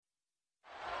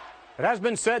It has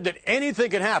been said that anything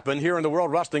can happen here in the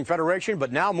World Wrestling Federation,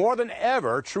 but now more than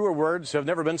ever, truer words have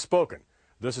never been spoken.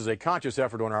 This is a conscious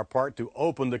effort on our part to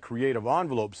open the creative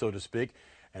envelope, so to speak,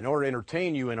 in order to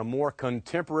entertain you in a more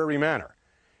contemporary manner.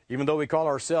 Even though we call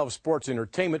ourselves sports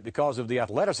entertainment because of the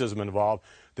athleticism involved,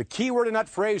 the key word in that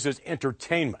phrase is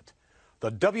entertainment.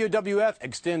 The WWF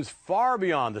extends far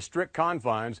beyond the strict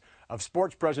confines of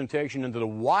sports presentation into the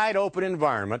wide-open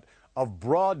environment of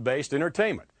broad-based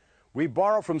entertainment. We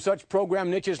borrow from such program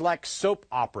niches like soap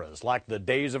operas, like The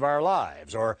Days of Our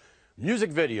Lives, or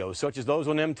music videos such as those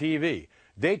on MTV,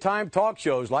 daytime talk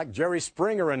shows like Jerry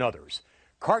Springer and others,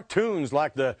 cartoons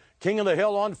like The King of the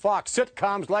Hill on Fox,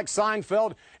 sitcoms like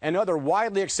Seinfeld, and other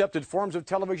widely accepted forms of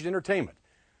television entertainment.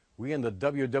 We in the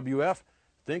WWF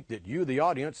think that you, the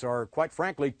audience, are, quite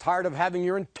frankly, tired of having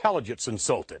your intelligence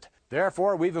insulted.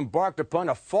 Therefore, we've embarked upon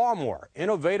a far more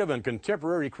innovative and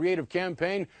contemporary creative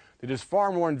campaign that is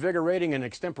far more invigorating and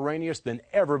extemporaneous than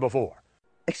ever before.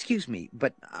 Excuse me,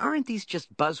 but aren't these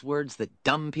just buzzwords that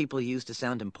dumb people use to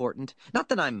sound important? Not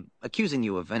that I'm accusing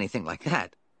you of anything like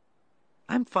that.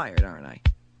 I'm fired, aren't I?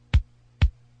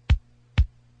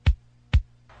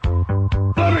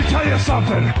 Let me tell you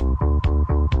something.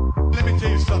 Let me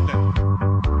tell you something.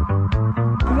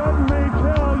 Let me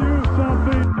tell you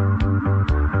something.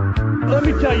 Let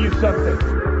me tell you something.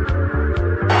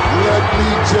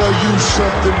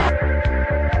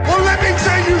 Well, let me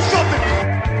tell you something.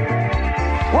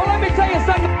 Well, let me tell you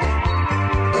something.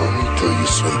 Let me tell you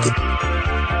something.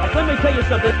 Let me tell you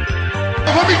something.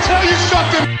 Let me tell you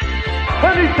something.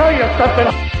 Let me tell you something.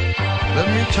 Let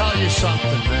me tell you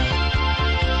something, man.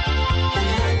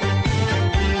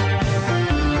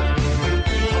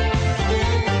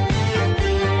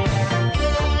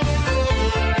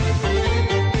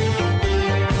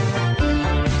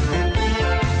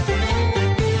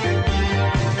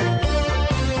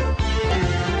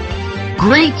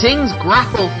 Greetings,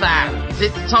 Grapple fans!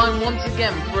 It's time once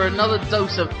again for another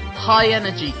dose of high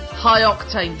energy, high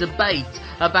octane debate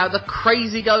about the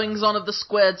crazy goings on of the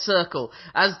squared circle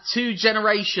as two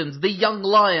generations, the young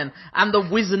lion and the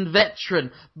wizened veteran,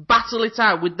 battle it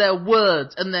out with their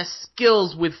words and their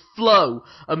skills with flow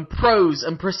and prose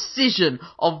and precision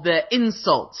of their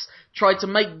insults, try to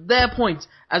make their point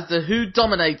as to who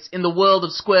dominates in the world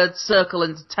of squared circle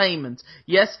entertainment.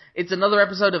 Yes, it's another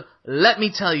episode of Let Me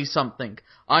Tell You Something.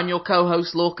 I'm your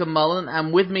co-host Lorcan Mullen,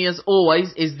 and with me as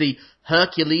always is the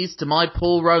Hercules to my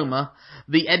Paul Roma,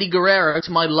 the Eddie Guerrero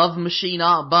to my Love Machine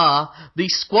Art Barr, the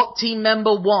Squat Team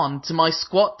Member 1 to my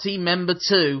Squat Team Member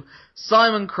 2,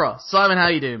 Simon Cross. Simon, how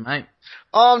you doing, mate?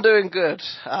 I'm doing good.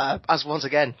 As once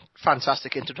again,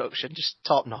 fantastic introduction, just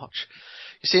top notch.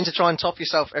 You seem to try and top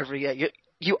yourself every year.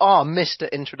 You are Mr.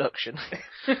 Introduction.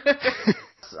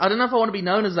 I don't know if I want to be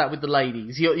known as that with the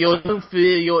ladies. You're known for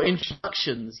your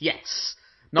introductions, yes.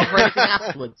 Not for anything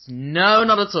afterwards. No,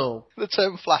 not at all. The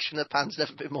term flash in the pan's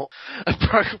never been more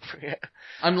appropriate.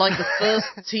 I'm like the first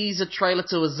teaser trailer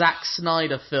to a Zack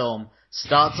Snyder film.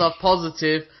 Starts off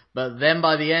positive, but then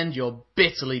by the end you're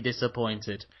bitterly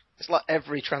disappointed. It's like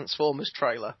every Transformers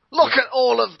trailer. Look at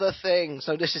all of the things!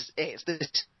 So this is it.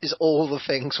 This is all the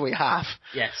things we have.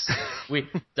 Yes. We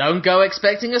don't go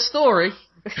expecting a story.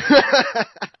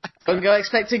 Don't go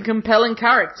expecting compelling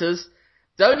characters.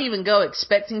 Don't even go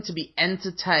expecting to be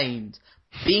entertained.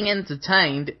 Being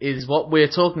entertained is what we're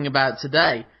talking about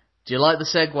today. Do you like the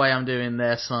segue I'm doing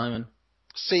there, Simon?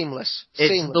 Seamless.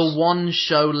 It's the one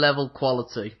show level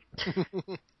quality.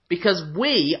 Because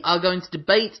we are going to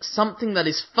debate something that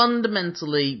is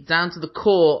fundamentally down to the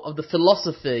core of the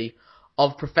philosophy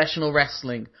of professional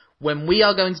wrestling. When we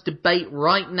are going to debate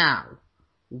right now,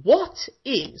 what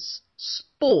is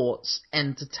sports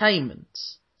entertainment?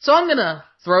 So I'm going to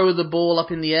throw the ball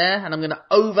up in the air and I'm going to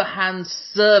overhand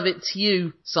serve it to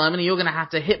you, Simon, and you're going to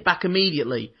have to hit back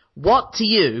immediately. What to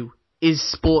you is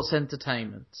sports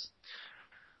entertainment?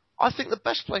 I think the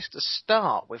best place to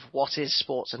start with what is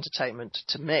sports entertainment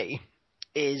to me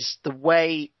is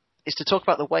to talk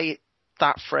about the way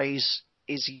that phrase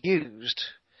is used,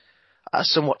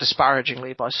 somewhat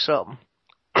disparagingly by some,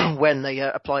 when they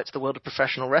apply it to the world of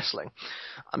professional wrestling.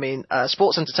 I mean,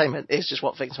 sports entertainment is just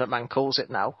what Vince McMahon calls it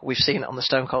now. We've seen it on the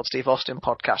Stone Cold Steve Austin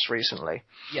podcast recently.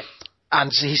 Yes. And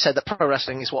he said that pro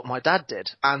wrestling is what my dad did.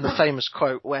 And the famous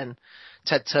quote when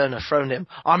Ted Turner phoned him,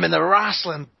 "I'm in the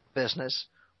wrestling business."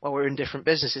 Well, we're in different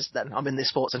businesses then. I'm in the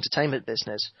sports entertainment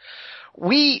business.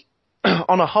 We,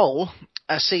 on a whole,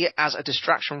 see it as a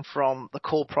distraction from the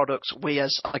core products we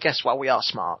are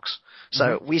smarks.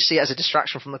 So we see it as a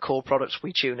distraction from the core products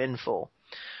we tune in for.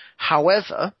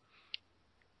 However,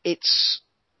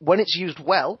 when it's used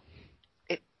well,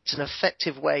 it's an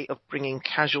effective way of bringing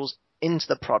casuals into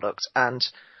the product and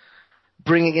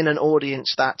bringing in an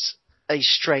audience that a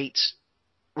straight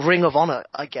Ring of Honor,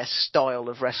 I guess, style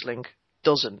of wrestling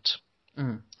doesn't.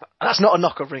 Mm. That's not a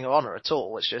knock of Ring of Honor at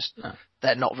all. It's just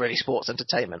they're not really sports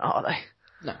entertainment, are they?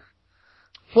 No.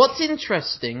 What's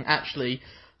interesting, actually,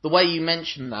 the way you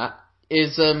mentioned that,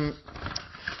 is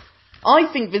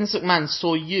I think Vince McMahon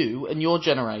saw you and your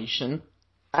generation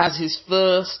as his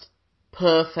first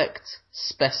perfect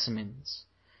specimens.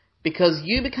 Because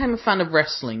you became a fan of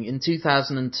wrestling in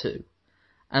 2002.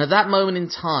 And at that moment in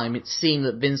time, it seemed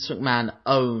that Vince McMahon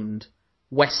owned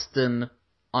Western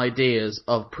ideas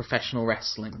of professional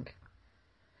wrestling.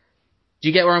 Do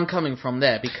you get where I'm coming from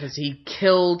there? Because he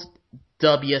killed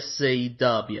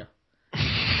WCW.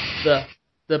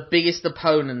 The biggest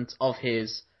opponent of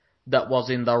his that was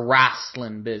in the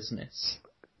wrestling business.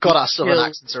 God, our southern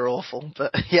accents are awful,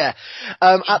 but yeah.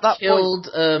 At that killed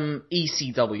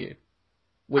ECW,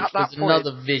 which was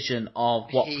another vision of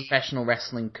what professional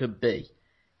wrestling could be.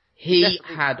 He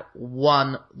had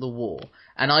won the war.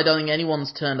 And I don't think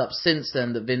anyone's turned up since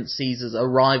then that Vince sees as a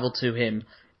rival to him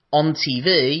on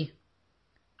TV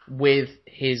with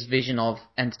his vision of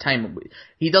entertainment.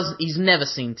 He's never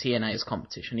seen TNA as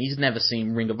competition. He's never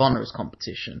seen Ring of Honor as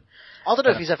competition. I don't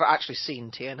know if he's ever actually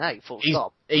seen TNA, full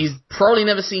stop. He's probably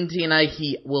never seen TNA.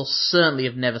 He will certainly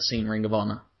have never seen Ring of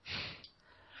Honor.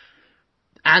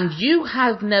 And you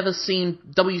have never seen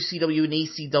WCW and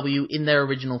ECW in their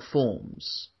original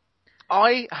forms.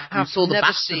 I have You saw the never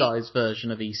bastardized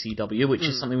version of ECW, which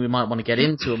is something we might want to get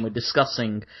into, and we're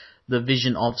discussing the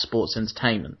vision of sports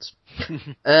entertainment.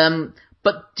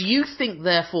 But do you think,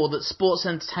 therefore, that sports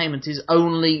entertainment is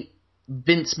only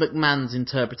Vince McMahon's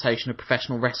interpretation of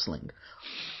professional wrestling?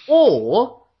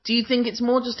 Or do you think it's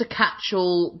more just a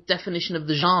catch-all definition of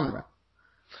the genre?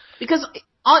 Because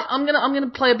I'm gonna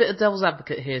play a bit of devil's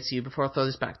advocate here to you before I throw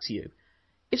this back to you.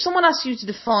 If someone asks you to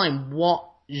define what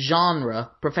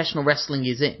genre professional wrestling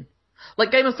is in,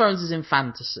 like Game of Thrones is in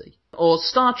fantasy, or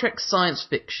Star Trek science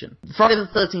fiction, Friday the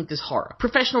 13th is horror.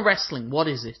 Professional wrestling, what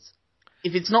is it?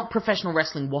 If it's not professional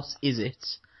wrestling, what is it?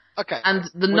 Okay. And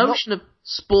the notion of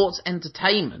sports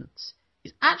entertainment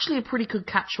is actually a pretty good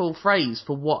catch-all phrase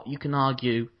for what you can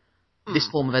argue this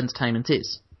form of entertainment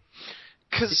is.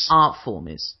 This art form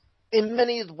is. In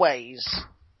many ways,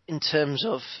 in terms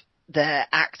of their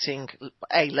acting,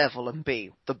 A, level, and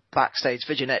B, the backstage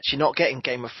vignettes, you're not getting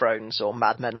Game of Thrones or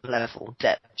Mad Men level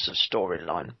depths of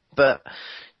storyline. But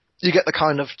you get the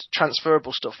kind of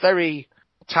transferable stuff, very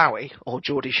Towie or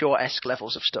Geordie Shore-esque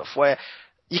levels of stuff, where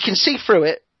you can see through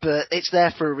it, but it's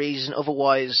there for a reason,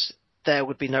 otherwise there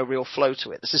would be no real flow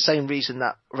to it. It's the same reason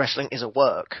that wrestling is a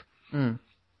work.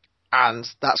 And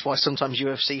that's why sometimes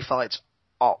UFC fights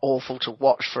are awful to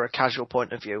watch for a casual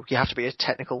point of view. You have to be a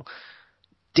technical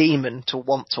demon to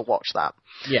want to watch that.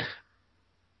 Yeah.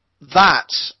 That,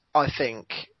 I think,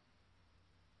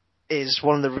 is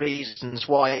one of the reasons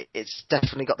why it's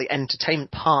definitely got the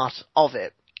entertainment part of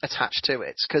it attached to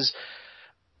it.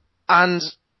 And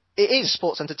it is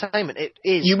sports entertainment. It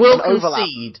is. You will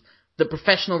concede that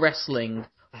professional wrestling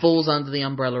falls under the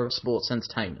umbrella of sports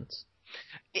entertainment.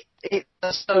 It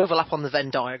does overlap on the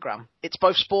Venn diagram. It's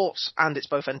both sports and it's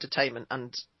both entertainment,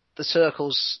 and the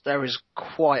circles, there is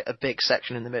quite a big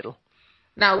section in the middle.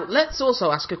 Now, let's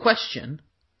also ask a question.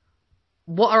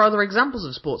 What are other examples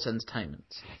of sports entertainment?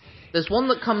 There's one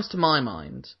that comes to my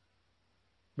mind,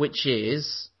 which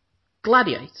is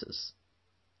Gladiators.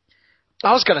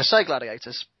 I was going to say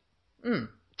Gladiators. I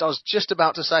was just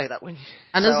about to say that. And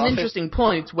as an interesting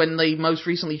point, when they most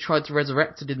recently tried to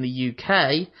resurrect it in the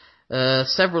UK,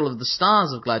 several of the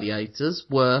stars of Gladiators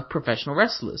were professional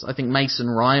wrestlers. I think Mason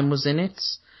Ryan was in it.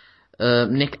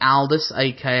 Nick Aldis,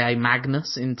 aka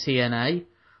Magnus in TNA,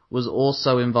 was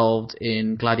also involved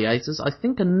in Gladiators. I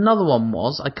think another one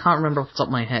was. I can't remember off the top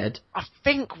of my head. I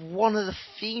think one of the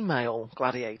female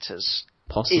Gladiators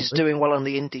Possibly. is doing well on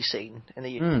the indie scene in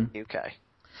the UK.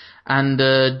 And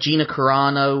Gina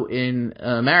Carano in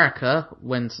America,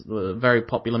 when a very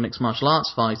popular mixed martial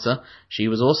arts fighter, she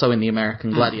was also in the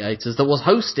American Gladiators that was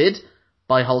hosted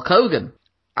by Hulk Hogan.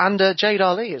 And Jade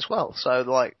Ali as well, so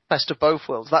like best of both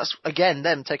worlds. That's, again,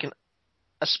 them taking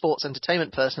a sports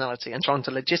entertainment personality and trying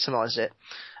to legitimise it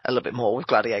a little bit more with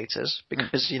Gladiators,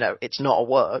 because, you know, it's not a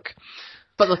work.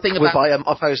 But the thing about...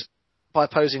 by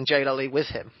opposing Jade Ali with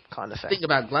him, kind of thing. The thing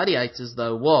about Gladiators,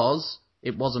 though, was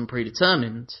it wasn't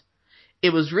predetermined.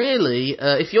 It was really,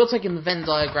 if you're taking the Venn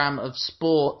diagram of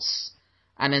sports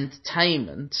and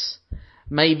entertainment,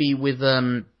 maybe with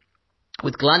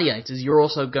Gladiators, you're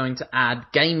also going to add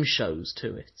game shows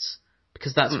to it.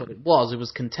 because that's what it was. It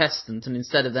was contestant, and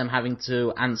instead of them having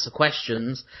to answer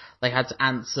questions, they had to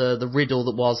answer the riddle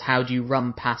that was, how do you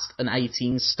run past an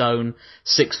 18-stone,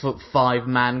 6'5"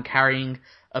 man carrying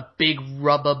a big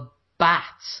rubber bat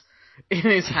in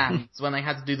his hands when they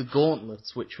had to do the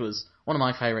gauntlets, which was one of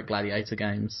my favourite Gladiator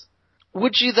games.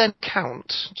 Would you then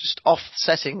count, just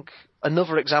offsetting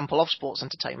another example of sports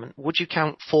entertainment, would you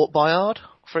count Fort Boyard,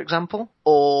 for example,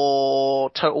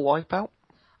 or Total Wipeout?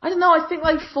 I don't know, I think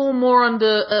they fall more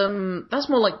under, that's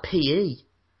more like PE.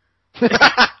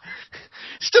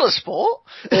 Still a sport.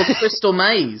 Or the Crystal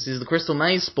Maze is the Crystal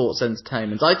Maze sports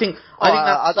entertainment. I think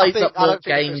that plays up more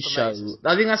game show.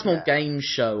 I think that's more game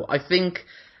show. I think,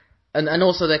 and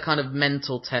also they're kind of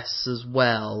mental tests as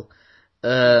well.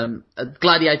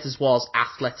 Gladiators was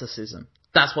athleticism.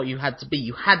 That's what you had to be.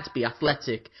 You had to be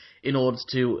athletic in order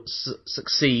to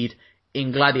succeed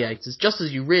in Gladiators, just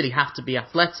as you really have to be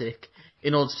athletic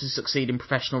in order to succeed in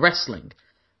professional wrestling.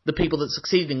 The people that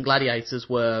succeeded in Gladiators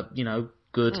were,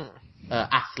 good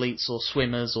athletes or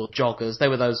swimmers or joggers. They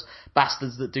were those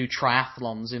bastards that do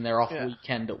triathlons in their off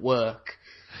weekend at work.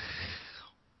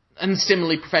 And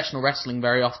similarly, professional wrestling,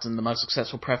 very often the most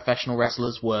successful professional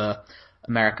wrestlers were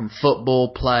American football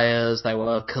players, they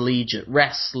were collegiate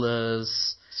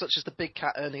wrestlers. Such as the big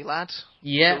cat Ernie Ladd,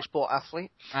 sport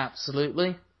athlete.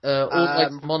 Absolutely. All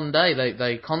like modern day,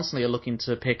 they constantly are looking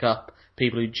to pick up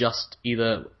people who just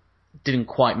either didn't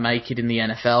quite make it in the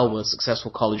NFL, were successful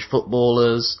college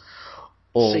footballers,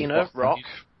 or Cena, Rock.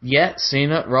 Yeah,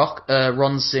 Cena, Rock,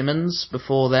 Ron Simmons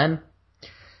before then.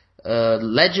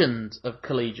 Legend of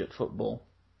collegiate football.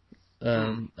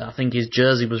 I think his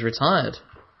jersey was retired.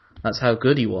 That's how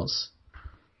good he was.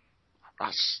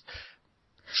 That's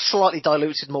slightly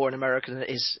diluted more in America than it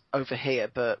is over here,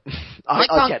 but I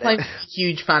get claim it. I'm a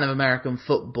huge fan of American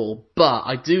football, but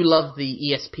I do love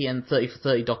the ESPN 30 for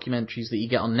 30 documentaries that you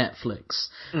get on Netflix.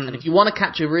 And if you want to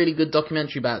catch a really good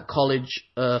documentary about college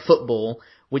football,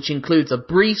 which includes a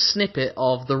brief snippet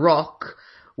of The Rock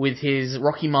with his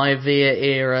Rocky Maivia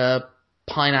era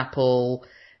pineapple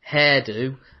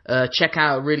hairdo, check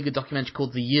out a really good documentary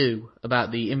called The U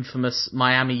about the infamous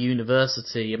Miami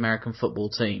University American football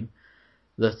team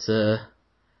that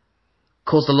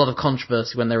caused a lot of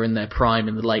controversy when they were in their prime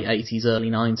in the late 80s, early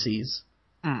 90s.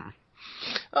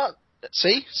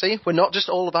 See, we're not just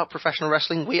all about professional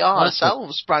wrestling. We are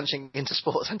ourselves branching into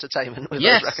sports entertainment with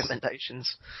those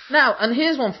recommendations. Now, and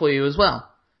here's one for you as well.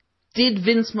 Did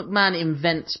Vince McMahon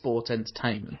invent sport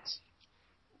entertainment?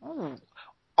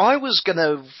 I was going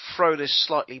to throw this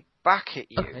slightly back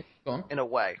at you, go on. in a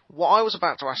way. What I was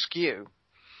about to ask you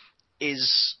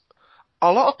is,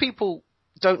 a lot of people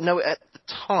don't know it at the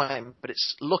time, but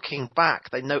it's looking back,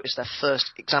 they notice their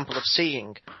first example of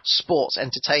seeing sports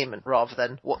entertainment rather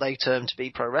than what they term to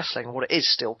be pro wrestling, what it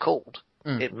is still called.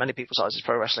 In many people's eyes is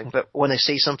pro wrestling, but when they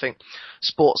see something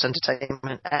sports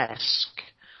entertainment-esque.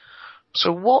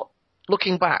 So what,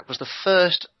 looking back, was the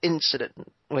first incident,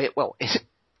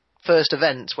 first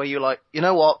event where you're like, you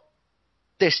know what,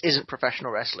 this isn't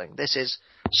professional wrestling, this is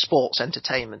sports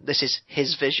entertainment, this is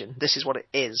his vision, this is what it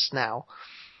is now?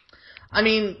 I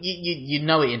mean, you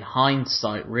know it in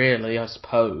hindsight, really, I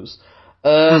suppose.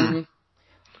 I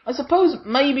suppose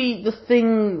maybe the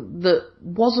thing that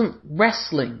wasn't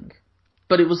wrestling,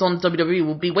 but it was on WWE,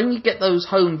 would be when you get those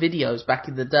home videos back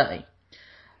in the day.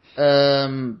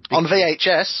 On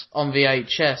VHS? On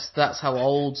VHS, that's how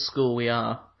old school we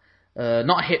are.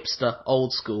 Not hipster,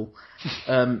 old school.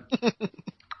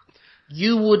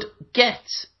 You would get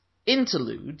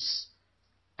interludes,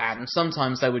 and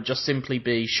sometimes they would just simply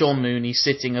be Sean Mooney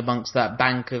sitting amongst that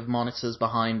bank of monitors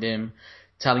behind him,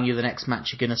 telling you the next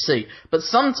match you're going to see. But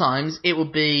sometimes it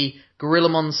would be Gorilla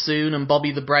Monsoon and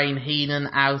Bobby the Brain Heenan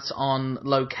out on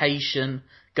location,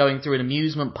 going through an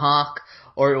amusement park,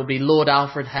 or it will be Lord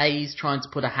Alfred Hayes trying to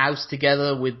put a house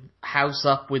together with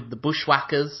the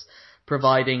Bushwhackers,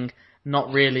 providing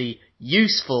not really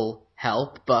useful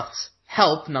help, but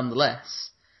help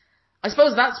nonetheless. I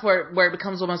suppose that's where it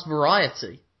becomes almost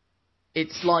variety.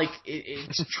 It's like,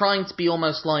 it's trying to be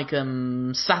almost like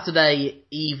Saturday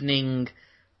evening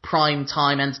prime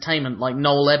time entertainment, like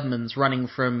Noel Edmonds running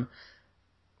from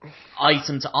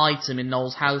item to item in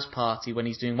Noel's house party when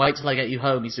he's doing Wait Till I Get You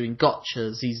Home, he's doing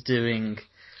gotchas, he's doing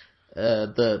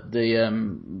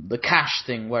the cash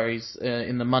thing where he's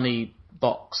in the money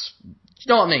box. Do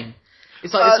you know what I mean?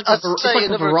 It's like, it's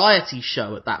like a variety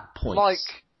show at that point. Like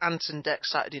Ant and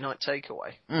Dec's Saturday Night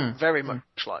Takeaway. Very much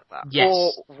like that. Yes.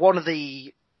 Or one of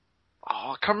the...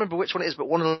 I can't remember which one it is, but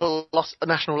one of the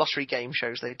National Lottery game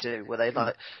shows they do, where they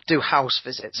do house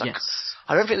visits. Yes.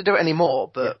 I don't think they do it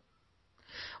anymore, but...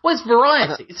 Well, it's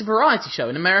variety. It's a variety show.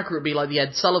 In America, it would be like the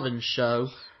Ed Sullivan Show,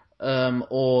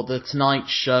 or the Tonight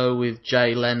Show with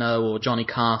Jay Leno or Johnny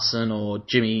Carson or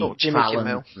Jimmy Fallon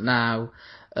Kimmel. now.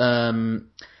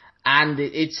 And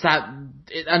it's that,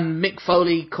 and Mick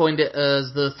Foley coined it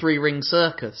as the three-ring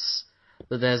circus.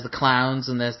 That there's the clowns,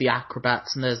 and there's the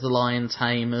acrobats, and there's the lion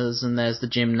tamers, and there's the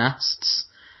gymnasts.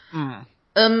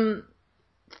 The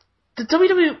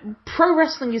WWE Pro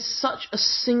Wrestling is such a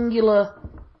singular,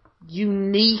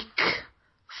 unique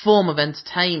form of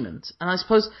entertainment, and I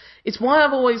suppose it's why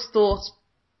I've always thought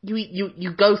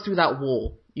you go through that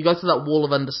wall. You go through that wall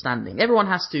of understanding. Everyone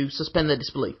has to suspend their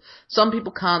disbelief. Some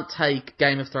people can't take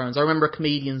Game of Thrones. I remember a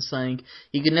comedian saying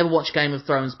you can never watch Game of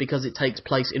Thrones because it takes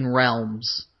place in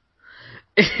realms.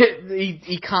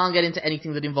 He can't get into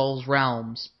anything that involves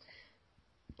realms.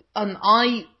 And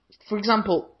for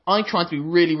example, I try to be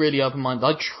really, really open-minded.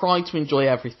 I try to enjoy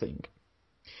everything.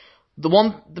 But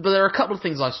there are a couple of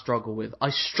things I struggle with.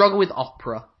 I struggle with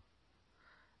opera.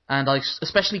 And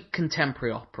especially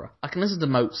contemporary opera. I can listen to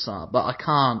Mozart, but I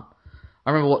can't.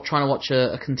 I remember trying to watch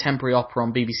a contemporary opera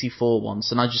on BBC4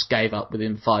 once, and I just gave up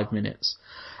within 5 minutes.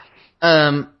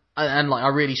 And I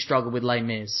really struggle with Les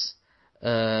Mis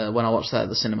when I watched that at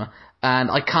the cinema,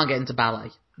 and I can't get into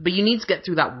ballet. But you need to get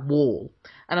through that wall.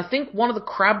 And I think one of the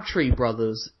Crabtree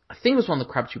brothers, it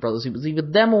was either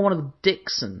them or one of the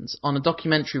Dixons, on a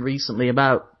documentary recently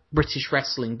about British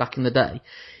wrestling back in the day.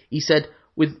 He said,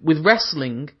 with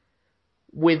wrestling,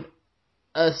 with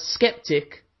a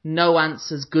skeptic, no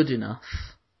answer's good enough,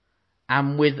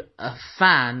 and with a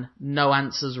fan, no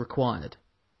answer's required.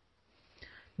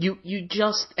 You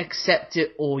just accept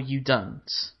it or you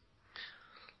don't.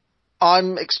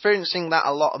 I'm experiencing that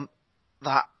a lot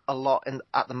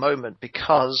at the moment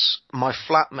because my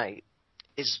flatmate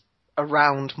is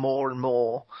around more and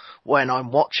more when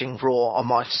I'm watching Raw on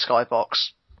my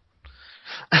Skybox.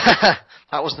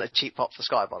 That wasn't a cheap pop for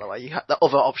Sky, by the way. The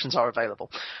other options are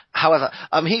available. However,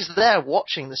 he's there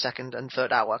watching the second and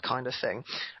third hour kind of thing,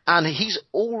 and he's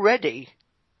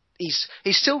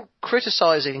still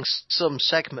criticising some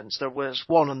segments. There was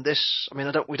one on this. I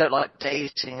mean, we don't like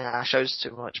dating our shows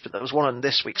too much, but there was one on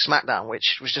this week's SmackDown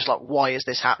which was just like, why is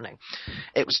this happening?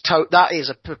 It was that is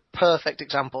a perfect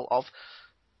example of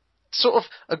sort of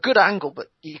a good angle, but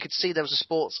you could see there was a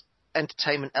sports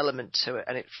entertainment element to it,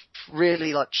 and it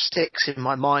really like sticks in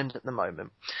my mind at the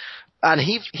moment. And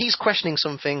he's questioning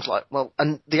some things like, well,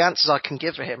 and the answers I can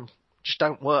give for him just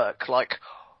don't work. Like,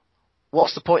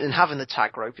 what's the point in having the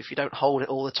tag rope if you don't hold it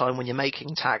all the time when you're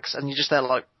making tags? And you're just there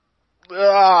like,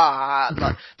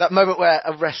 like that moment where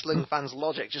a wrestling fan's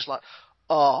logic just like,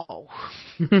 oh.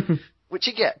 Which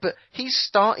you get, but he's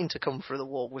starting to come through the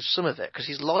wall with some of it because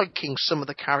he's liking some of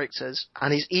the characters,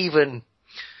 and he's even,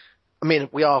 I mean,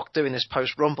 we are doing this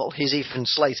post-Rumble, he's even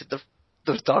slated the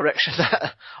direction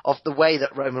of the way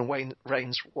that Roman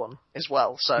Reigns won as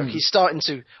well. So he's starting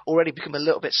to already become a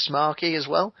little bit smarky as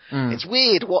well. It's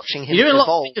weird watching him You're doing evolve.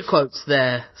 a lot of finger quotes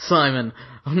there, Simon.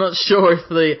 I'm not sure if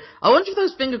I wonder if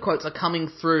those finger quotes are coming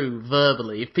through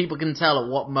verbally, if people can tell at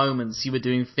what moments you were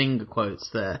doing finger quotes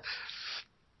there.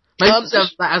 Maybe have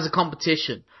that as a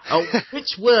competition. Oh,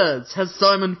 which words has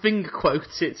Simon finger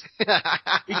quoted?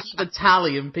 We keep a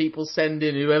tally and people send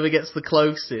in whoever gets the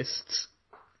closest.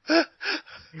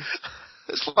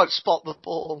 It's like spot the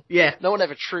ball. Yeah. No one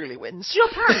ever truly wins. Your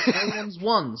parents, no one's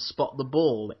won spot the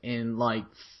ball in like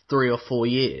 3 or 4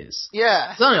 years. Yeah.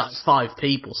 There's only like 5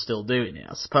 people still doing it,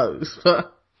 I suppose.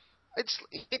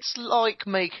 It's like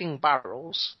making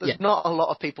barrels. There's not a lot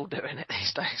of people doing it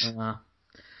these days.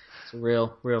 It's a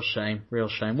real shame.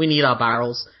 We need our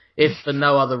barrels, if for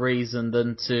no other reason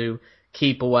than to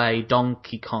keep away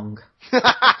Donkey Kong.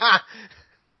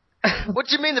 What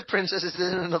do you mean the princess is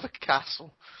in another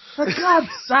castle? For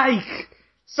God's sake!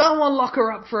 Someone lock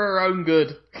her up for her own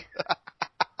good.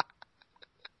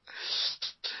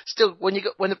 Still, when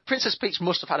the Princess Peach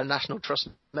must have had a National Trust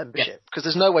membership, because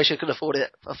there's no way she could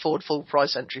afford full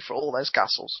price entry for all those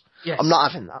castles. Yes. I'm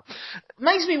not having that.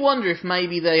 Makes me wonder if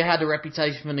maybe they had a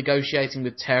reputation for negotiating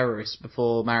with terrorists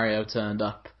before Mario turned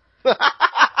up.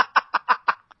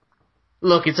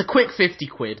 Look, it's a quick 50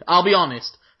 quid. I'll be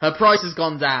honest. Her price has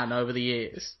gone down over the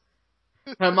years.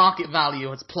 Her market value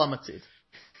has plummeted.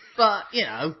 But, you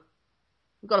know,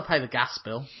 we've got to pay the gas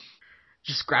bill.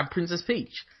 Just grab Princess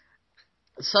Peach.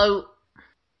 So,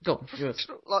 go on.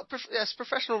 Yes,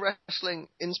 professional wrestling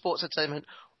in sports entertainment.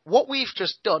 What we've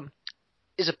just done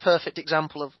is a perfect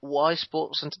example of why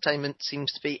sports entertainment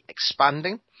seems to be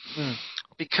expanding.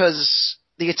 Because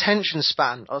the attention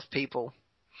span of people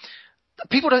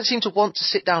don't seem to want to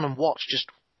sit down and watch just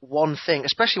one thing,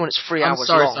 especially when it's 3 hours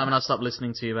long. I'm sorry, Simon, I stopped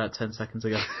listening to you about 10 seconds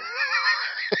ago.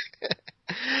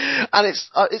 And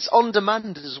it's on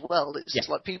demand as well. It's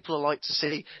like people like to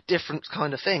see different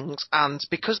kind of things, and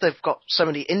because they've got so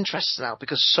many interests now,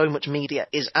 because so much media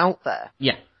is out there.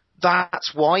 Yeah.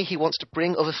 That's why he wants to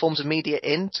bring other forms of media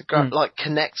in to like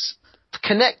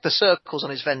connect the circles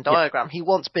on his Venn diagram. He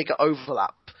wants bigger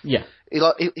overlap. Yeah. He's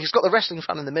got the wrestling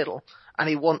fan in the middle, and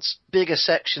he wants bigger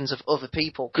sections of other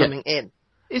people coming in.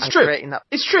 It's true.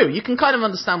 It's true. You can kind of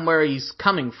understand where he's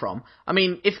coming from. I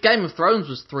mean, if Game of Thrones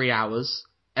was 3 hours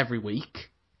every week,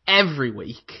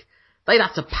 they'd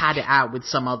have to pad it out with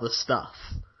some other stuff.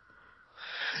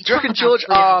 Do you reckon George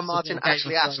R. Martin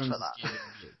actually asked for that?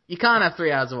 You can't have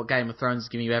 3 hours of what Game of Thrones is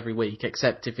giving you every week,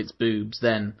 except if it's boobs.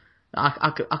 Then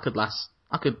I could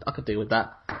deal with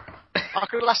that. I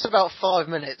could last about 5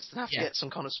 minutes and have to get some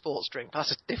kind of sports drink.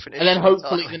 That's a different issue. And then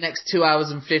hopefully the next 2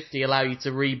 hours and 50 allow you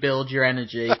to rebuild your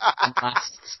energy and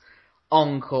last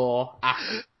encore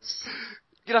afterwards.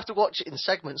 You'd have to watch it in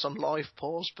segments on live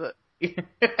pause, but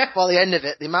by the end of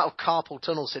it, the amount of carpal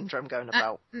tunnel syndrome going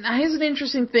about. Now here's an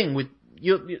interesting thing with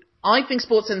I think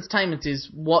sports entertainment is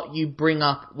what you bring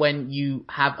up when you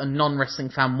have a non-wrestling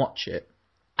fan watch it.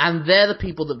 And they're the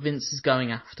people that Vince is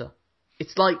going after.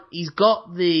 It's like he's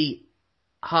got the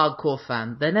hardcore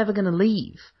fan. They're never going to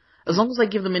leave. As long as they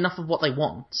give them enough of what they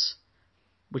want,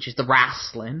 which is the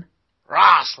wrestling.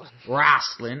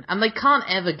 And they can't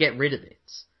ever get rid of it.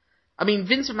 I mean,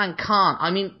 Vince McMahon can't.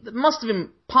 I mean,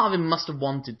 part of him must have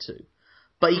wanted to.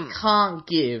 But he can't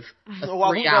give a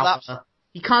 3 hour...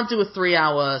 He can't do a 3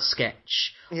 hour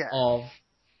sketch of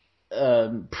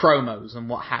promos and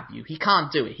what have you. He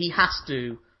can't do it. He has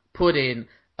to put in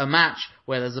a match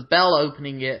where there's a bell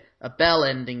opening it, a bell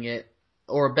ending it,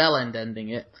 or a bell end ending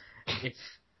it. If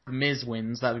The Miz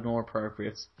wins, that would be more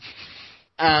appropriate.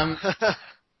 And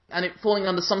it falling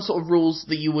under some sort of rules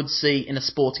that you would see in a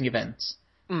sporting event.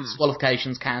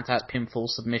 Disqualifications, count-outs, pinfall,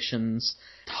 submissions,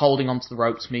 holding onto the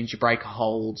ropes means you break a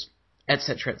hold,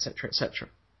 etc., etc., etc.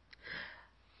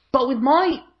 But with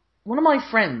one of my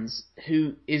friends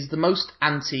who is the most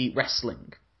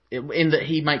anti-wrestling, in that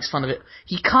he makes fun of it,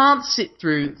 he can't sit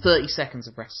through 30 seconds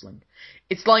of wrestling.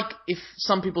 It's like if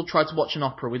some people try to watch an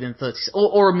opera within 30 seconds,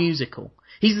 or a musical.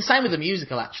 He's the same with a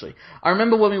musical, actually. I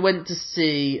remember when we went to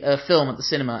see a film at the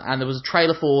cinema, and there was a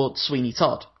trailer for Sweeney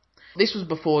Todd. This was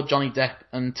before Johnny Depp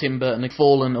and Tim Burton had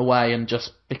fallen away and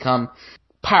just become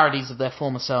parodies of their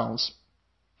former selves.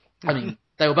 I mean,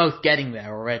 they were both getting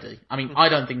there already. I mean, I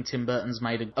don't think Tim Burton's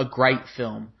made a great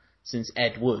film since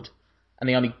Ed Wood. And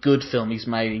the only good film he's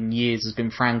made in years has been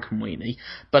Frankenweenie.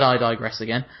 But I digress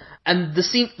again. And the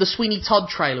Sweeney Todd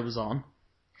trailer was on.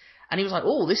 And he was like,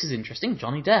 oh, this is interesting.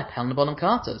 Johnny Depp, Helena Bonham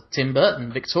Carter, Tim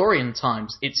Burton, Victorian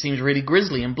times. It seems really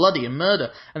grisly and bloody and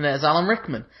murder. And there's Alan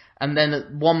Rickman. And then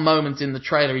at one moment in the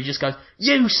trailer, he just goes,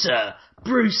 you, sir,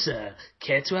 Bruce, sir,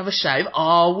 care to have a shave?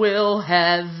 I will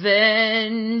have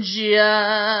vengeance.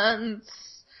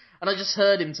 And I just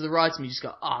heard him to the right of me just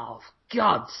go, oh, for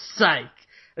God's sake.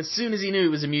 As soon as he knew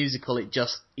it was a musical,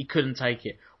 he couldn't take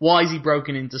it. Why is he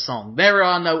broken into song? There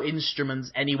are no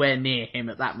instruments anywhere near him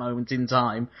at that moment in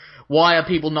time. Why are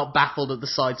people not baffled at the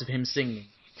sight of him singing?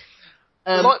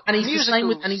 And he's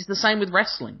the same with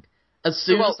wrestling. As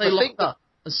soon as they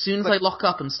lock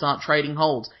up and start trading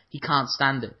holds, he can't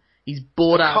stand it. He's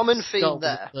bored out common theme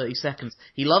there. 30 seconds.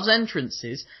 He loves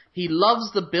entrances. He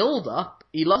loves the build-up.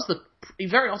 He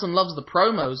very often loves the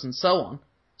promos and so on.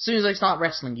 As soon as they start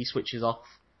wrestling, he switches off.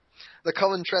 The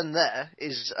common trend there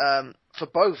is for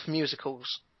both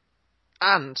musicals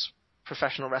and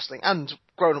professional wrestling and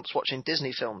grown-ups watching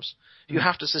Disney films, you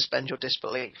have to suspend your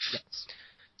disbelief. Yes.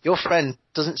 Your friend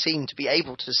doesn't seem to be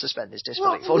able to suspend his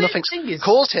disbelief, or nothing's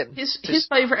caused him. His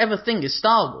favourite ever thing is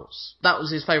Star Wars. That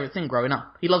was his favourite thing growing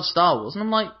up. He loves Star Wars, and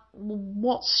I'm like,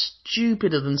 what's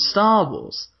stupider than Star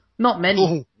Wars? Not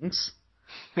many things.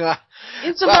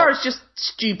 Insofar as just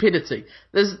stupidity.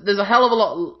 There's a hell of a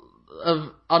lot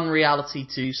of unreality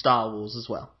to Star Wars as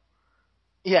well.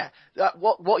 Yeah,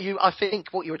 I think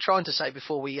what you were trying to say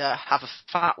before we have a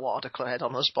fatwa declared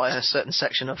on us by a certain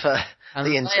section of the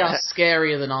internet. They are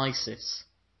scarier than ISIS.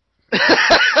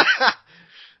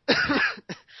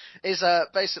 Is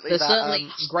basically they're that certainly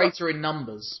greater in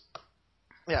numbers.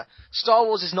 Yeah, Star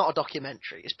Wars is not a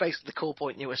documentary. It's basically the cool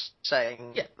point you were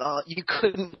saying. Yeah. You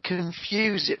couldn't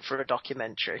confuse it for a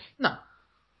documentary. No.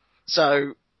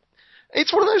 So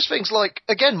it's one of those things. Like,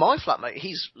 again, my flatmate,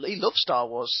 he loves Star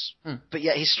Wars, but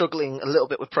yet he's struggling a little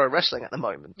bit with pro wrestling at the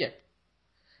moment. Yeah.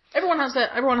 Everyone has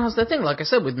their thing. Like I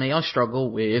said, with me, I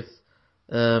struggle with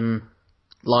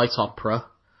light opera,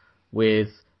 with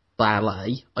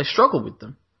ballet. I struggle with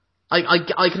them.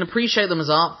 I can appreciate them as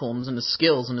art forms and as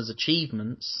skills and as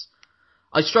achievements.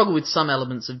 I struggle with some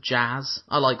elements of jazz.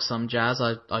 I like some jazz.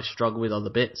 I struggle with other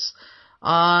bits.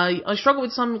 I struggle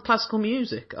with some classical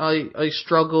music. I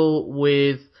struggle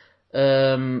with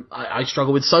I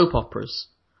struggle with soap operas.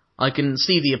 I can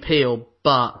see the appeal,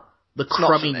 but the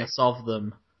crumminess of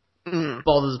them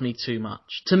bothers me too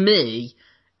much. To me,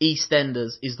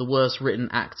 EastEnders is the worst written,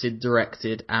 acted,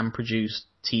 directed, and produced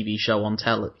TV show on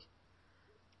telly,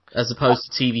 as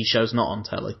opposed to TV shows not on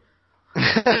telly.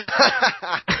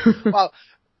 Well,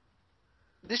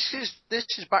 this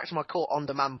is back to my core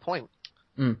on-demand point.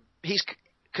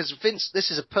 Because Vince,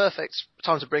 this is a perfect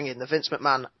time to bring in the Vince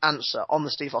McMahon answer on the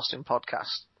Steve Austin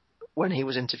podcast when he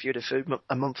was interviewed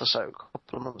a month or so, a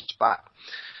couple of months back.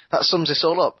 That sums this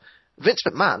all up. Vince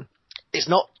McMahon is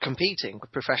not competing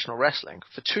with professional wrestling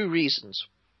for two reasons.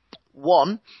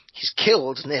 One, he's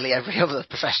killed nearly every other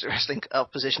professional wrestling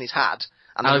position he's had.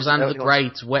 And Alexander the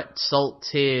Great wept salt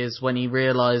tears when he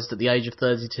realised at the age of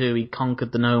 32 he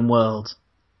conquered the known world.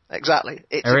 Exactly.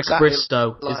 It's Eric exactly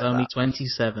Bristow like is only that.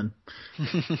 27.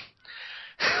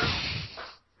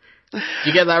 Do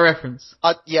you get that reference?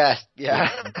 Yeah.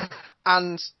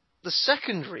 And the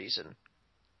second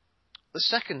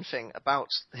thing about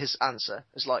his answer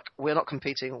is like, we're not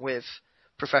competing with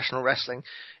professional wrestling,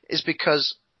 is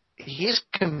because he is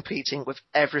competing with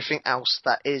everything else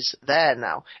that is there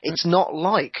now. It's not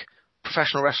like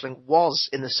professional wrestling was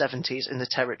in the 70s in the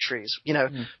territories. You know,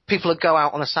 people would go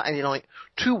out on a Saturday night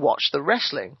to watch the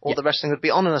wrestling, or the wrestling would be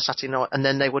on a Saturday night and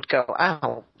then they would go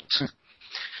out.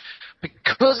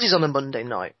 Because he's on a Monday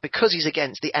night, because he's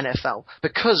against the NFL,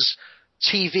 because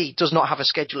TV does not have a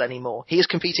schedule anymore, he is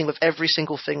competing with every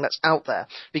single thing that's out there.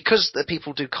 Because the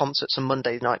people do concerts on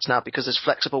Monday nights now, because there's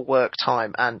flexible work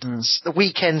time, and the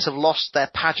weekends have lost their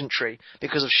pageantry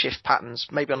because of shift patterns,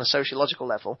 maybe on a sociological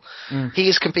level. He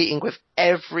is competing with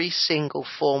every single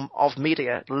form of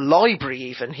media, library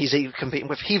even, he's even competing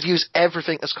with. He views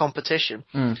everything as competition.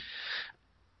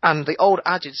 And the old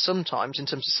adage sometimes, in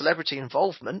terms of celebrity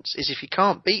involvement, is if you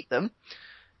can't beat them,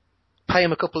 pay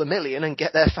them a couple of million and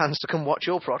get their fans to come watch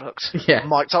your product. Yeah.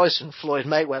 Mike Tyson, Floyd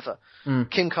Mayweather,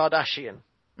 Kim Kardashian,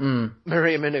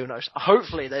 Maria Menounos.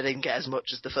 Hopefully they didn't get as much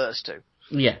as the first two.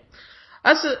 Yeah.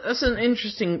 That's an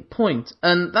interesting point.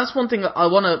 And that's one thing that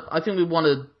I think we want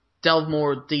to delve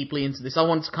more deeply into this. I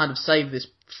want to kind of save this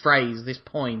phrase, this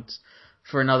point,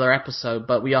 for another episode,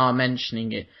 but we are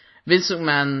mentioning it. Vince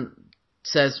McMahon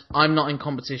says, I'm not in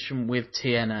competition with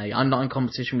TNA. I'm not in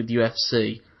competition with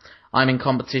UFC. I'm in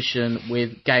competition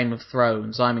with Game of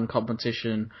Thrones. I'm in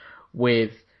competition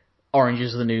with Orange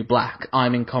is the New Black.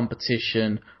 I'm in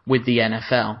competition with the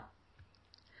NFL.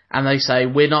 And they say,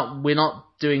 we're not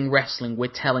doing wrestling,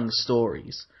 we're telling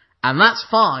stories. And that's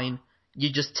fine,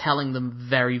 you're just telling them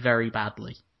very, very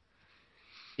badly.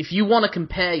 If you want to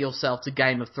compare yourself to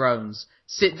Game of Thrones,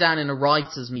 sit down in a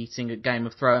writers' meeting at Game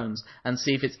of Thrones and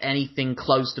see if it's anything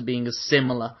close to being as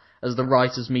similar as the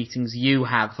writers' meetings you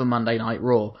have for Monday Night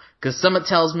Raw. Because something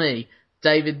tells me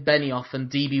David Benioff and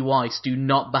D.B. Weiss do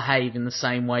not behave in the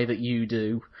same way that you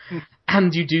do.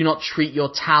 And you do not treat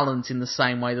your talent in the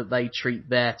same way that they treat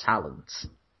their talent.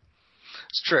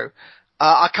 It's true.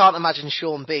 I can't imagine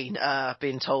Sean Bean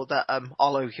being told that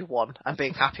I'll owe you one and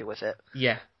being happy with it.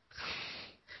 Yeah.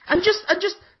 And just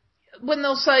when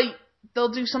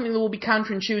they'll do something that will be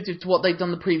counterintuitive to what they've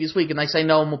done the previous week, and they say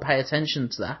no one will pay attention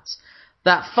to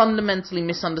that fundamentally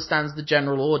misunderstands the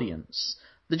general audience.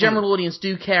 The general audience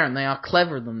do care, and they are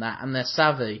cleverer than that, and they're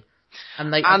savvy,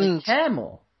 and they care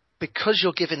more. Because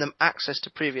you're giving them access to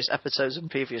previous episodes and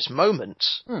previous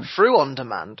moments through on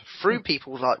demand, through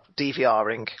people like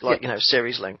DVRing, like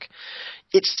Series Link.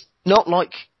 It's not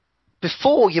like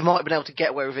before you might have been able to get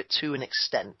away with it to an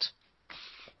extent.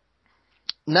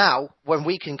 Now, when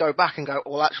we can go back and go,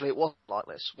 well, actually, it wasn't like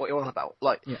this. What you're on about?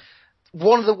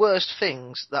 One of the worst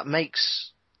things that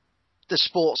makes the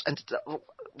sports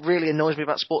really annoys me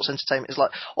about sports entertainment is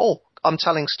like, oh, I'm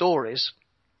telling stories,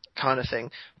 kind of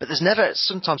thing. But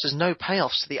sometimes there's no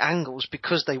payoffs to the angles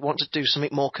because they want to do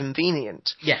something more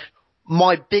convenient. Yeah.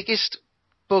 My biggest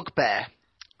bugbear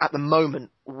at the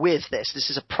moment with this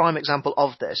is a prime example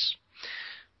of this.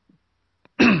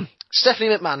 Stephanie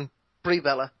McMahon, Brie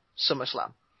Bella,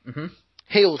 SummerSlam. Mm-hmm.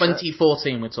 Heel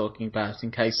 2014 we're talking about,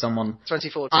 in case someone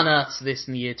 2014 unearths this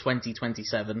in the year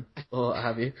 2027, or what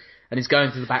have you, and is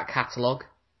going through the back catalogue.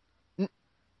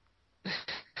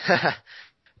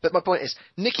 But my point is,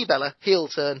 Nikki Bella, heel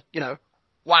turn,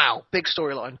 wow, big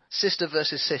storyline. Sister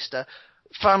versus sister.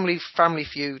 Family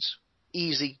feuds,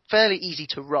 fairly easy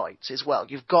to write as well.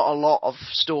 You've got a lot of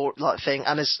thing,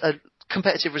 and there's a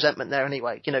competitive resentment there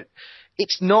anyway.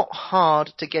 It's not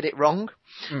hard to get it wrong.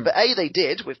 But A, they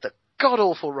did with the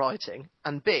god-awful writing,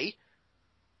 and B,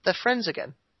 they're friends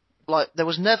again. Like, there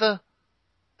was never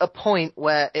a point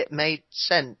where it made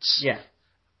sense. Yeah.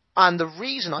 And the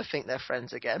reason I think they're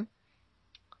friends again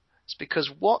is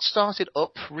because what started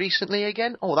up recently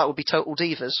again? Oh, that would be Total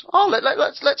Divas. Oh,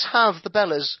 let's have the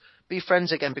Bellas be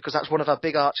friends again because that's one of our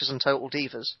big archers in Total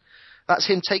Divas. That's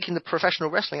him taking the professional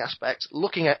wrestling aspect,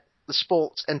 looking at the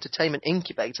sports entertainment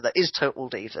incubator that is Total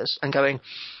Divas and going,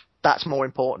 that's more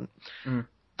important.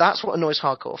 That's what annoys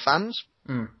hardcore fans.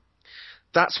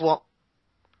 That's what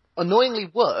annoyingly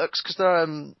works, because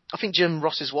I think Jim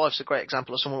Ross's wife's a great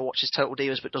example of someone who watches Total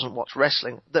Divas but doesn't watch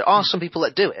wrestling. There are some people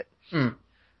that do it.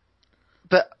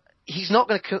 But he's not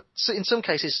going to, in some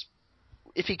cases,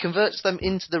 if he converts them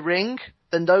into the ring,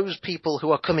 then those people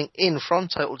who are coming in from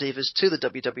Total Divas to the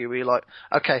WWE are like,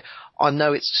 okay, I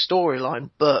know it's a storyline,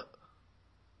 but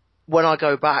when I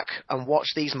go back and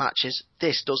watch these matches,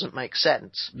 this doesn't make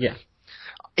sense. Yeah.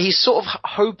 He's sort of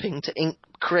hoping to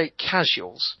create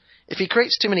casuals. If he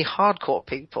creates too many hardcore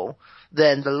people,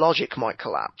 then the logic might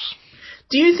collapse.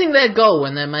 Do you think their goal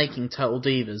when they're making Total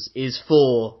Divas is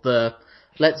for the,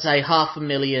 let's say,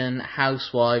 500,000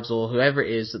 housewives or whoever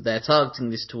it is that they're targeting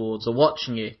this towards or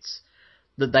watching it,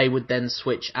 that they would then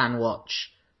switch and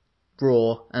watch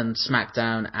Raw and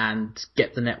SmackDown and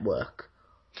get the network?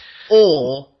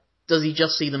 Or does he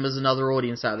just see them as another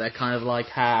audience out there, kind of like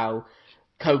how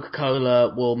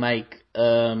Coca-Cola will make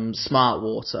Smart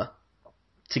Water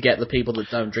to get the people that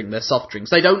don't drink their soft drinks?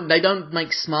 They don't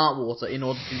make Smart Water in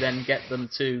order to then get them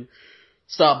to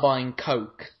start buying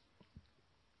Coca-Cola.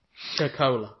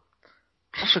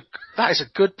 That is a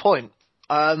good point.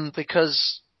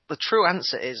 Because the true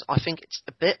answer is, I think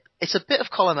it's a bit of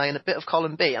column A and a bit of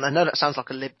column B, and I know that sounds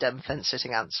like a Lib Dem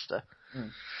fence-sitting answer.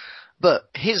 But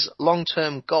his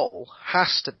long-term goal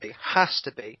has to be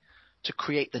to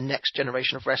create the next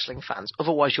generation of wrestling fans.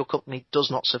 Otherwise, your company does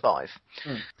not survive.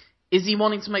 Is he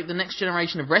wanting to make the next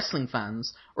generation of wrestling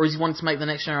fans, or is he wanting to make the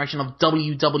next generation of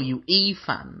WWE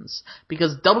fans?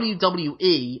 Because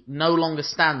WWE no longer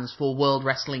stands for World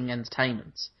Wrestling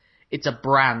Entertainment. It's a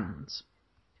brand.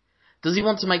 Does he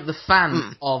want to make the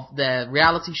fans of their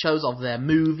reality shows, of their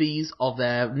movies, of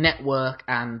their network,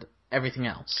 and everything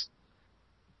else?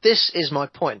 This is my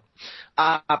point.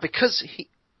 Because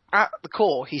at the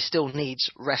core, he still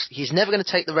needs wrestling. He's never going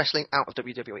to take the wrestling out of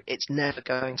WWE. It's never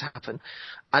going to happen.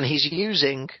 And he's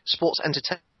using sports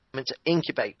entertainment to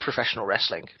incubate professional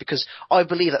wrestling. Because I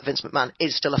believe that Vince McMahon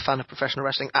is still a fan of professional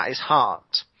wrestling at his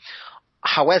heart.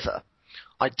 However,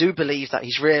 I do believe that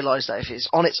he's realised that if it's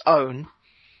on its own,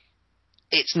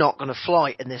 it's not going to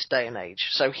fly in this day and age.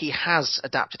 So he has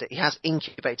adapted it. He has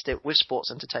incubated it with sports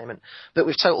entertainment. But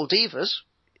with Total Divas,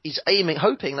 he's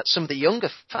hoping that some of the younger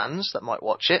fans that might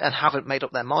watch it and haven't made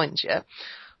up their minds yet,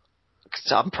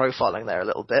 because I'm profiling there a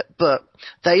little bit, but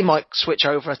they might switch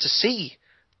over to see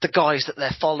the guys that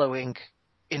they're following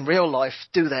in real life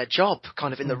do their job,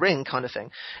 kind of in the ring kind of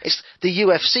thing. It's the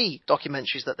UFC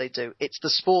documentaries that they do. It's the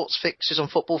sports fixtures on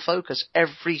Football Focus.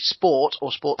 Every sport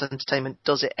or sports entertainment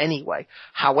does it anyway.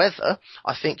 However,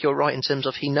 I think you're right in terms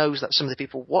of he knows that some of the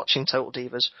people watching Total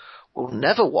Divas will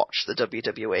never watch the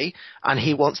WWE, and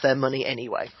he wants their money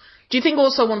anyway. Do you think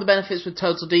also one of the benefits with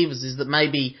Total Divas is that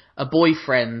maybe a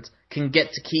boyfriend can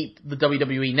get to keep the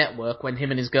WWE network when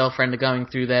him and his girlfriend are going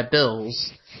through their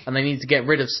bills and they need to get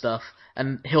rid of stuff,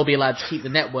 and he'll be allowed to keep the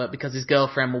network because his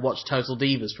girlfriend will watch Total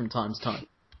Divas from time to time?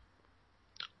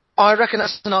 I reckon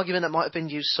that's an argument that might have been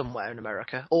used somewhere in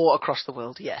America or across the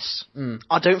world, yes.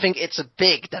 I don't think it's a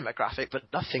big demographic, but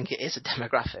I think it is a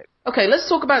demographic. Okay, let's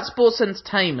talk about sports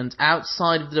entertainment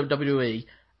outside of the WWE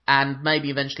and maybe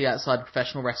eventually outside of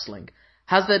professional wrestling.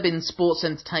 Has there been sports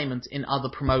entertainment in other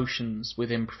promotions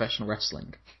within professional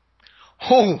wrestling?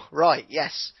 Oh, right,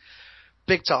 yes.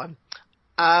 Big time.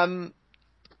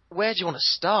 Where do you want to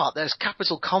start? There's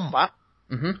Capital Combat.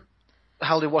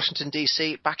 Held in Washington,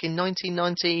 D.C. back in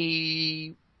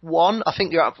 1991. I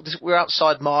think we're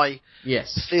outside my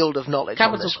field of knowledge.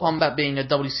 Capital Combat being a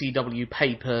WCW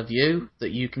pay-per-view that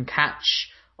you can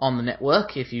catch on the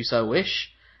network if you so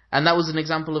wish. And that was an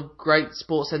example of great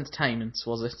sports entertainment,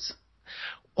 was it?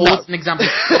 Or No. an example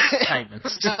of sports entertainment?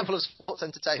 Example of sports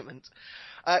entertainment.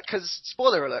 Because,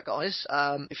 spoiler alert, guys,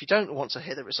 if you don't want to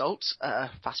hear the results,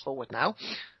 fast forward now.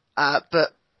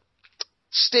 But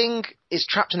Sting is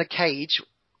trapped in a cage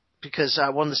because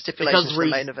one of the stipulations for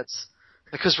the main event.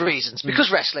 Because reasons.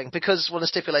 Because wrestling. Because one of the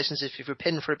stipulations is if you're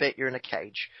pinned for a bit, you're in a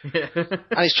cage.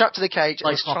 And he's trapped in a cage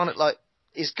and he's trying to,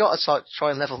 he's got to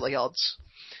try and level the odds.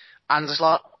 And it's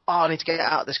like, oh, I need to get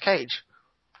out of this cage.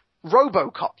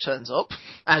 RoboCop turns up.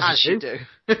 As you do.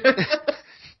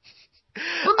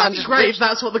 Wouldn't that be great if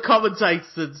that's what the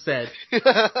commentators had said?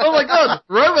 Oh my god,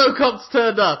 RoboCop's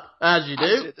turned up. As you do.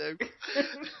 As you do.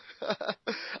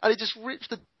 And he just rips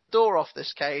the door off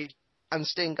this cage, and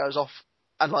Sting goes off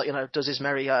and, like, you know, does his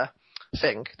merry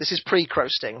thing. This is pre-Crow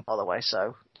Sting, by the way,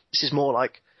 so this is more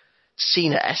like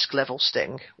Cena-esque level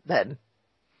Sting than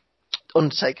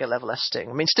Undertaker level Sting.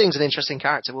 I mean, Sting's an interesting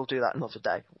character. We'll do that another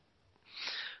day.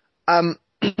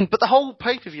 But the whole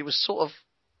pay-per-view was sort of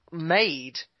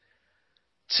made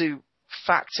to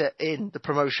factor in the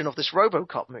promotion of this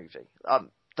RoboCop movie.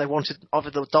 They wanted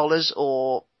either the dollars,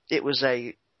 or it was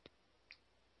a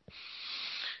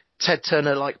Ted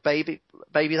Turner-like baby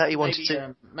that he wanted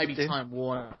to maybe do. Time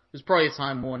Warner. It was probably a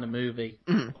Time Warner movie.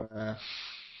 I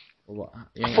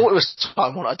thought it was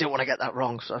Time Warner. I didn't want to get that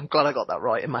wrong, so I'm glad I got that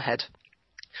right in my head.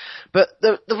 But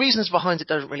the reasons behind it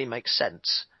don't really make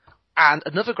sense. And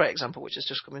another great example, which has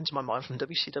just come into my mind from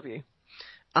WCW,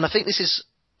 and I think this is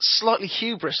slightly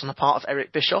hubris on the part of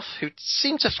Eric Bischoff, who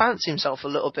seemed to fancy himself a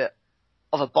little bit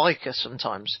of a biker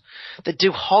sometimes. They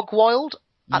do Hog Wild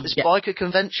at this biker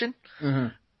convention. Mm-hmm.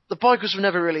 The bikers were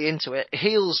never really into it.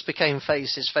 Heels became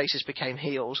faces, faces became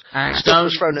heels. I Stuff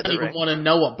was thrown at the don't even ring. want to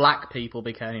know what black people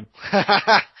became.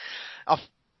 I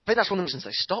think that's one of the reasons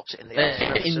they stopped it in the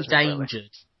They're end.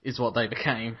 endangered, is what they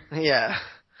became. Yeah.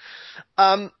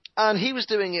 And he was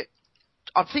doing it,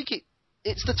 I think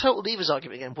it's the Total Divas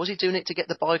argument again. Was he doing it to get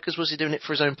the bikers? Was he doing it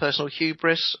for his own personal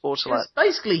hubris? Or to like...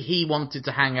 Basically, he wanted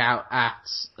to hang out at,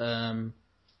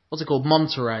 what's it called,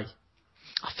 Monterey.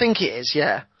 I think it is,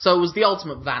 yeah. So it was the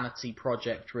ultimate vanity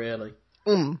project, really.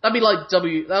 That'd be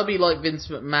like Vince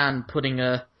McMahon putting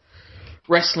a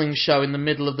wrestling show in the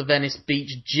middle of the Venice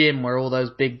Beach gym where all those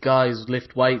big guys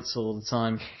lift weights all the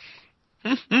time.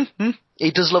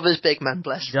 He does love his big man,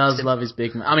 bless him. He does love his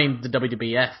big man. I mean, the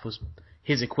WWF was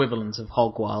his equivalent of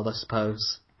Hog Wild, I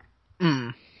suppose.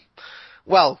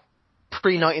 Well,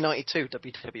 pre-1992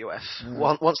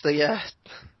 WWF. Once the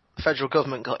federal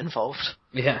government got involved.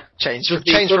 Yeah. Changed the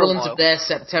for a equivalent while. of their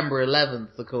September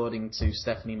 11th, according to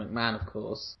Stephanie McMahon, of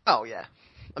course. Oh, yeah.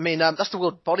 I mean, that's the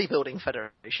World Bodybuilding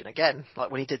Federation again, like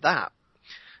when he did that.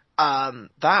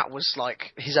 That was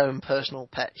like his own personal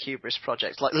pet hubris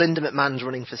project, like Linda McMahon's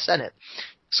running for Senate.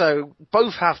 So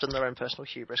both have done their own personal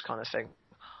hubris kind of thing.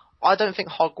 I don't think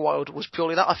Hog Wild was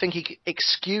purely that. I think he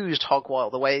excused Hog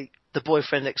Wild the way the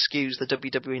boyfriend excused the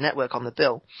WWE Network on the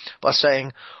bill by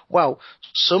saying, well,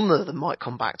 some of them might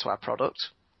come back to our product.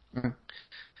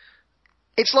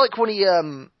 It's like when he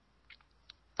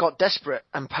got desperate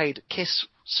and paid Kiss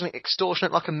something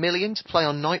extortionate like $1 million to play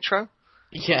on Nitro.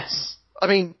 Yes. I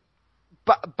mean,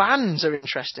 bands are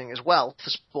interesting as well for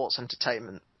sports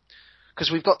entertainment. Because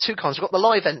we've got two kinds. We've got the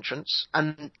live entrants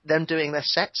and them doing their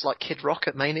sets like Kid Rock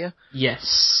at Mania.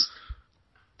 Yes.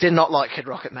 Did not like Kid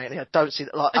Rock at Mania. Don't see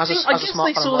that. Like, I guess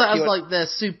they saw that as like their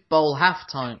Super Bowl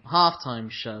halftime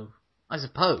show, I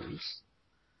suppose.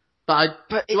 But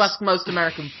you ask most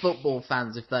American football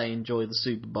fans if they enjoy the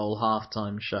Super Bowl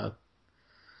halftime show.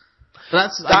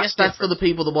 But I guess that's for the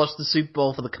people that watch the Super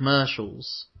Bowl for the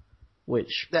commercials,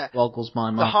 which boggles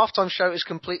my mind. The halftime show is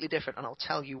completely different, and I'll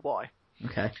tell you why.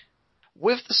 Okay.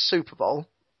 With the Super Bowl,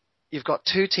 you've got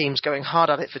two teams going hard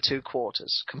at it for 2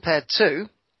 quarters, compared to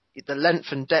the length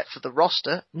and depth of the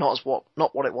roster, not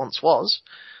what it once was,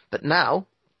 but now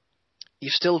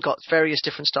you've still got various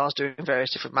different stars doing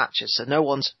various different matches, so no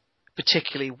one's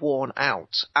particularly worn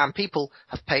out, and people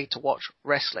have paid to watch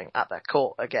wrestling at their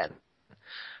core again.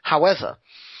 However,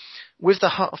 with the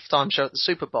halftime show at the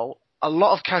Super Bowl, a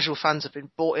lot of casual fans have been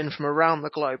brought in from around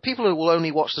the globe. People who will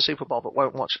only watch the Super Bowl but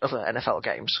won't watch other NFL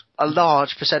games. A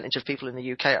large percentage of people in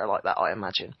the UK are like that, I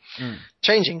imagine.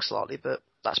 Changing slightly, but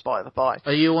that's by the by.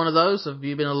 Are you one of those? Have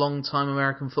you been a long-time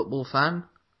American football fan?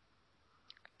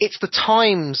 It's the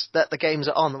times that the games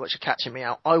are on which are catching me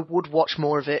out. I would watch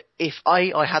more of it if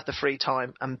I had the free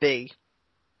time, and B,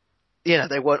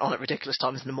 they weren't on at ridiculous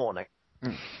times in the morning.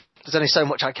 There's only so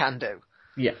much I can do.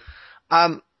 Yeah.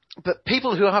 But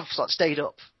people who have stayed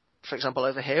up, for example,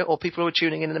 over here, or people who are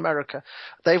tuning in America,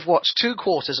 they've watched 2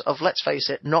 quarters of, let's face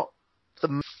it, not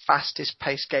the fastest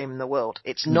paced game in the world.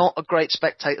 It's not a great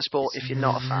spectator sport if you're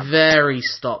not a fan. Very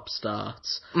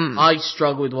stop-starts. I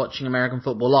struggle with watching American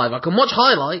football live. I can watch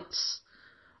highlights,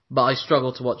 but I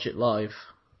struggle to watch it live.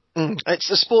 It's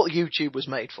the sport YouTube was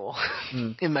made for,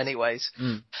 in many ways.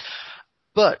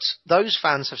 But those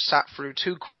fans have sat through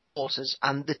 2 quarters,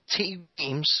 and the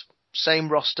teams, same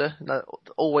roster,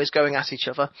 always going at each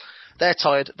other, they're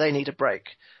tired, they need a break.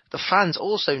 The fans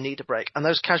also need a break, and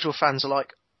those casual fans are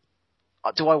like,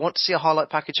 do I want to see a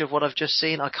highlight package of what I've just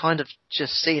seen? I kind of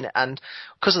just seen it, and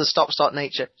because of the stop-start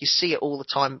nature, you see it all the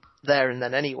time there and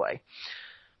then anyway.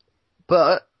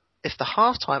 But if the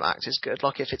halftime act is good,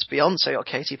 like if it's Beyonce or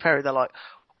Katy Perry, they're like,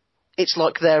 it's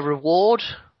like their reward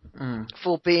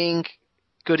for being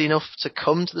good enough to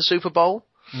come to the Super Bowl.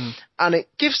 And it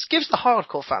gives the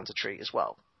hardcore fans a treat as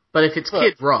well. But if it's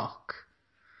Kid Rock...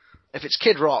 If it's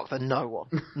Kid Rock, then no one.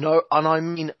 No, and I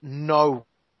mean no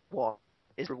one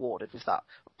is rewarded with that.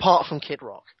 Apart from Kid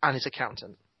Rock and his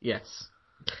accountant. Yes.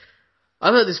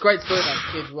 I've heard this great story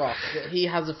about Kid Rock, that he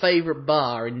has a favourite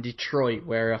bar in Detroit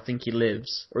where I think he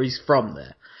lives, or he's from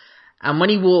there. And when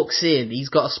he walks in, he's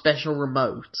got a special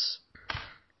remote,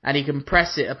 and he can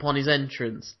press it upon his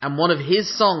entrance, and one of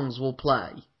his songs will play.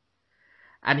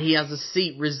 And he has a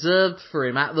seat reserved for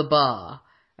him at the bar,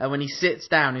 and when he sits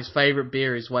down, his favourite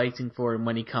beer is waiting for him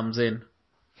when he comes in.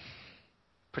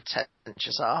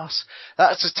 Pretentious arse.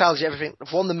 That just tells you everything.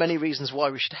 One of the many reasons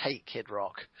why we should hate Kid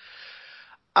Rock.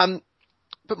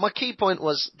 But my key point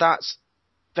was that's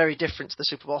very different to the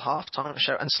Super Bowl halftime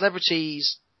show. And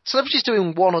celebrities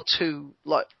doing one or two,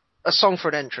 like a song for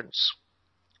an entrance,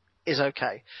 is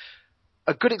okay.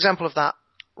 A good example of that,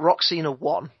 Roxana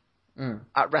won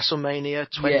at WrestleMania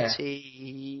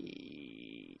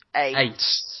 28.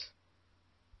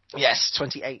 Yes,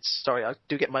 28. Sorry, I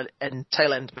do get my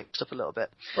tail end mixed up a little bit.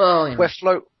 Well, you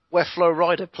know. Where Flo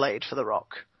Rida played for The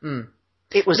Rock.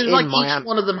 It was in like Miami. Each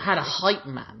one of them had a hype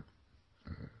man.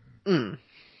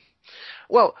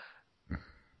 Well,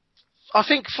 I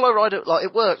think Flo Rida, like,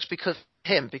 it works because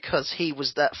he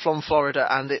was there from Florida,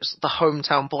 and it's the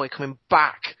hometown boy coming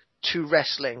back to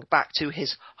wrestling, back to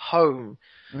his home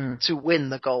to win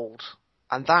the gold,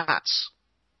 and that's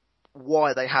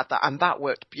why they had that, and that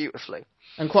worked beautifully.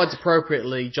 And quite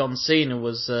appropriately, John Cena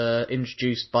was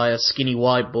introduced by a skinny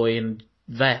white boy in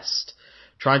vest,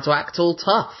 trying to act all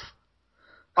tough.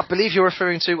 I believe you're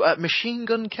referring to Machine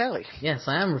Gun Kelly. Yes,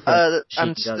 I am referring to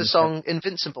and the song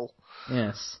Invincible.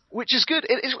 Yes. Which is good.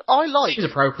 I like She's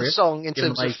appropriate, the song in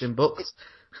terms of... in books.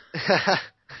 The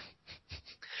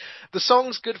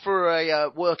song's good for a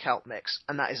workout mix,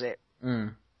 and that is it.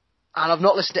 And I've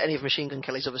not listened to any of Machine Gun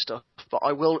Kelly's other stuff, but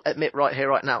I will admit right here,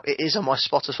 right now, it is on my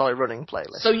Spotify running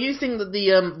playlist. So you think that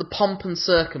the pomp and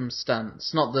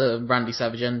circumstance, not the Randy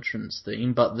Savage entrance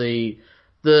theme, but the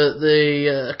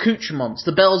accoutrements,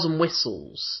 the bells and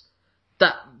whistles,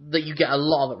 that you get a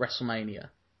lot of at WrestleMania.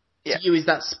 Yeah. To you, is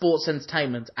that sports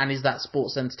entertainment, and is that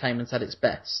sports entertainment at its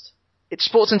best? It's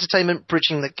sports entertainment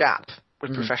bridging the gap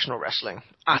with professional wrestling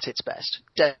at its best.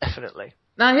 Definitely.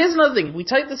 Now, here's another thing. If we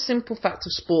take the simple fact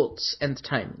of sports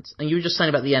entertainment, and you were just saying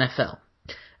about the NFL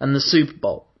and the Super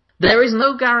Bowl, there is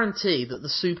no guarantee that the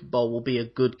Super Bowl will be a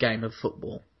good game of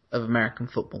football, of American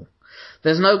football.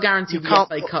 There's no guarantee the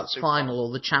FA Cup final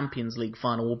or the Champions League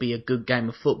final will be a good game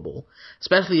of football,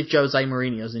 especially if Jose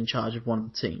Mourinho's in charge of one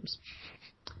of the teams.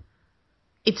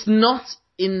 It's not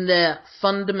in their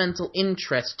fundamental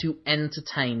interest to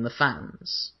entertain the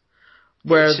fans.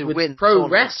 Whereas with pro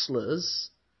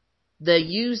wrestlers, they're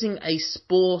using a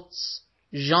sports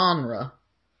genre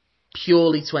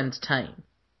purely to entertain.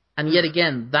 And yet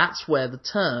again, that's where the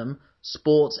term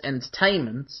sports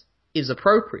entertainment is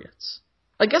appropriate.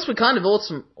 I guess we're kind of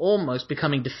almost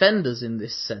becoming defenders in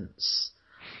this sense.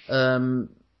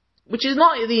 Which is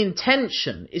not the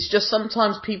intention. It's just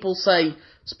sometimes people say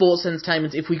sports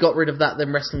entertainment, if we got rid of that,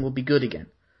 then wrestling would be good again.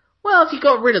 Well, if you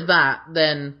got rid of that,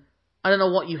 then I don't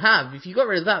know what you have. If you got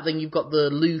rid of that, then you've got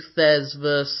the Lou Thez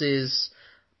versus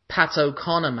Pat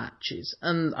O'Connor matches.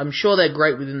 And I'm sure they're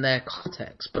great within their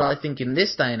context, but I think in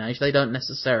this day and age, they don't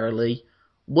necessarily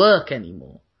work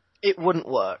anymore. It wouldn't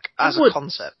work as a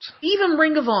concept. Even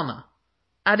Ring of Honor,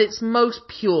 at its most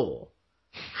pure,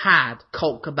 had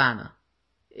Colt Cabana.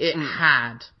 It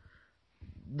had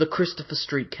the Christopher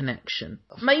Street connection.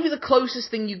 Maybe the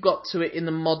closest thing you got to it in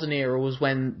the modern era was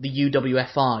when the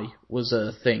UWFI was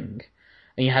a thing.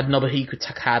 And you had Nobuhiko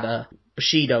Takada.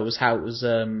 Bushido was how it was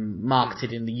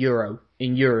marketed in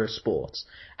Eurosport.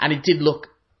 And it did look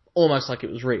almost like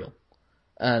it was real.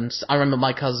 And I remember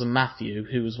my cousin Matthew,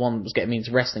 who was one that was getting me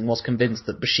into wrestling, was convinced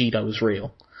that Bushido was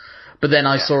real. But then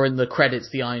I saw in the credits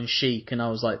the Iron Sheik, and I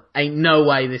was like, ain't no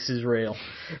way this is real.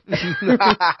 No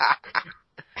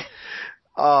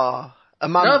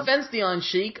offense to the Iron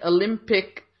Sheik,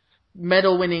 Olympic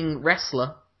medal-winning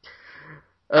wrestler.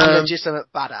 And legitimate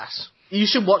badass. You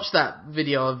should watch that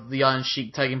video of the Iron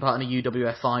Sheik taking part in a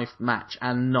UWF5 match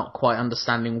and not quite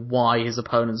understanding why his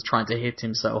opponent's trying to hit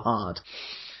him so hard.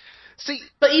 See,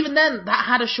 but even then, that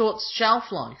had a short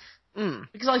shelf life.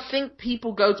 Because I think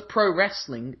people go to pro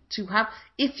wrestling to have...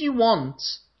 If you want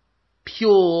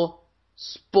pure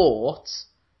sport,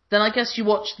 then I guess you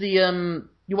watch the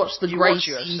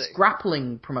Gracie's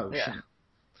grappling promotion.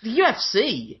 Yeah. The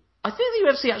UFC I think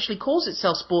the UFC actually calls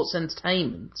itself sports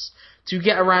entertainment to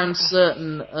get around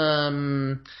certain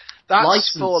That's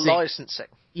licensing. for licensing.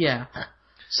 Yeah.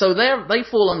 So they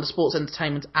fall under sports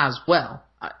entertainment as well.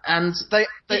 And They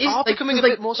are becoming a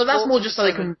bit more. So that's more sports just so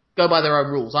they can go by their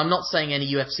own rules. I'm not saying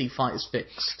any UFC fight is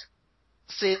fixed.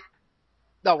 See,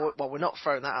 no, well, we're not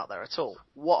throwing that out there at all.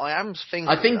 What I am thinking,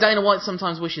 I think Dana White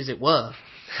sometimes wishes it were.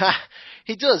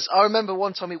 He does. I remember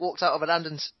one time he walked out of an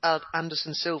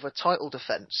Anderson Silva title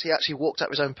defense. He actually walked out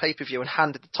of his own pay-per-view and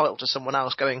handed the title to someone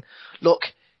else, going, "Look,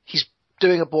 he's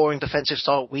doing a boring defensive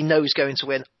style. We know he's going to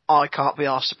win. I can't be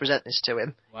asked to present this to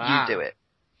him. Wow. You do it."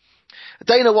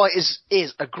 Dana White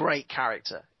is a great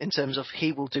character in terms of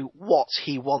he will do what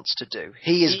he wants to do.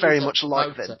 He is very much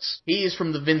like Vince. He is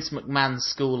from the Vince McMahon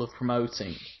school of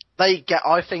promoting.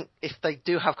 I think if they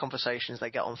do have conversations, they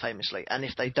get on famously, and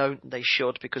if they don't, they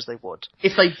should, because they would.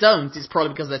 If they don't, it's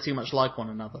probably because they're too much like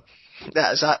one another. Yeah,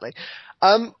 exactly.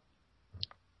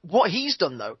 What he's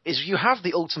done, though, is you have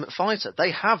the Ultimate Fighter.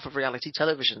 They have reality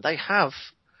television. They have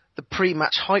the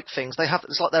pre-match hype things.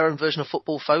 It's like their own version of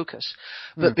Football Focus.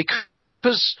 But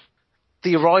because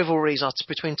the rivalries are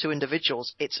between two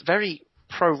individuals, it's very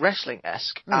pro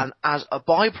wrestling-esque, and as a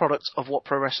byproduct of what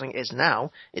pro wrestling is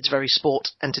now, it's very sport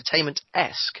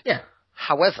entertainment-esque. Yeah.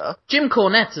 However, Jim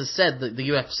Cornette has said that the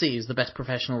UFC is the best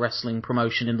professional wrestling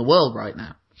promotion in the world right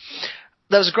now.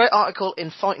 there was a great article in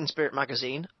Fighting Spirit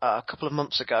magazine a couple of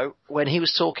months ago when he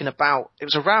was talking about, it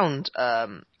was around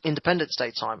Independence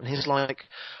Day time, and he's like,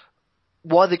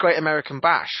 why the Great American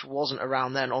Bash wasn't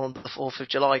around then on the 4th of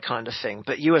July kind of thing,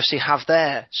 but UFC have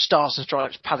their Stars and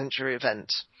Stripes pageantry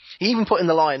event. He even put in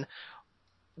the line,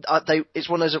 it's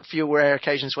one of those few rare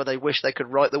occasions where they wish they could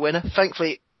write the winner.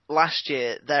 Thankfully, last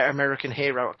year, their American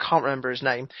hero, I can't remember his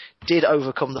name, did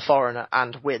overcome the foreigner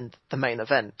and win the main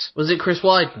event. Was it Chris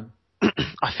Weidman?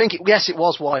 I think, yes, it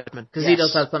was Weidman. Because he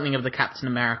does have something of the Captain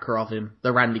America of him,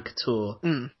 the Randy Couture,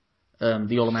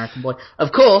 the All-American boy.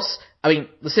 Of course, I mean,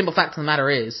 the simple fact of the matter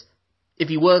is, if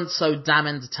he weren't so damn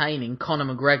entertaining,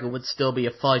 Conor McGregor would still be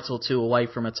a fight or two away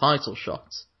from a title shot.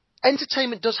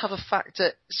 Entertainment does have a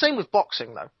factor. Same with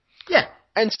boxing, though. Yeah.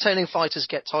 Entertaining fighters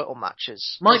get title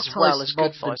matches Mike as Tyson well as good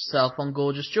robbed fighters. himself on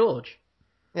Gorgeous George.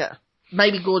 Yeah.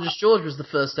 Maybe Gorgeous George was the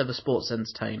first ever sports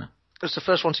entertainer. It was the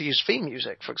first one to use theme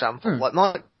music, for example. Like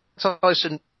Mike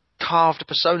Tyson carved a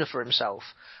persona for himself,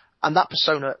 and that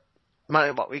persona,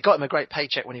 we got him a great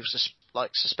paycheck when he was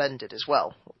suspended as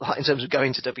well, like in terms of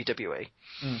going to WWE.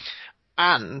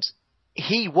 And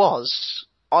he was,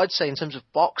 I'd say, in terms of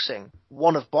boxing,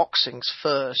 one of boxing's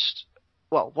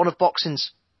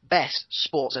best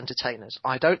sports entertainers.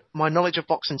 My knowledge of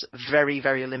boxing's very,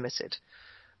 very limited,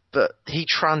 but he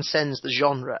transcends the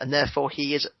genre, and therefore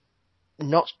he is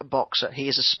not a boxer, he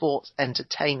is a sports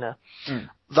entertainer.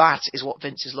 That is what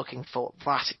Vince is looking for.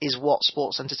 That is what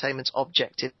sports entertainment's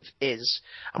objective is.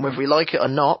 And whether we like it or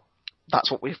not, that's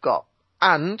what we've got.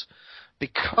 And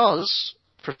because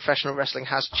professional wrestling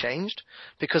has changed,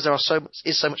 because there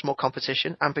is so much more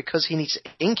competition, and because he needs to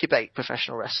incubate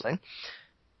professional wrestling,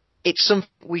 it's something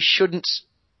we shouldn't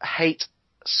hate.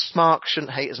 Smart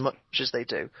shouldn't hate as much as they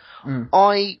do.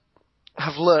 I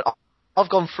have learned, I've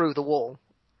gone through the wall,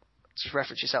 to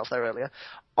reference yourself there earlier.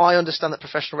 I understand that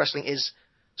professional wrestling is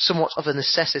somewhat of a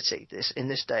necessity in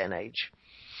this day and age.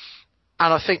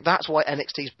 And I think that's why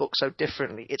NXT is booked so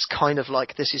differently. It's kind of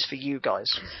like, this is for you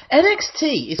guys.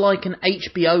 NXT is like an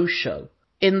HBO show,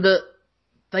 in that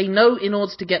they know in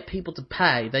order to get people to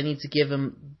pay, they need to give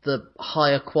them the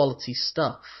higher quality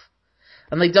stuff.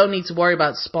 And they don't need to worry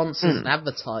about sponsors and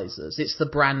advertisers. It's the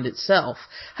brand itself.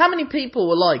 How many people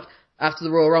were like, after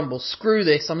the Royal Rumble, screw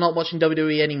this, I'm not watching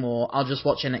WWE anymore, I'll just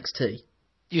watch NXT?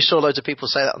 You saw loads of people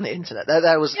say that on the internet.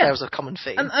 There was a common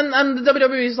theme. And the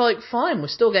WWE is like, fine, we're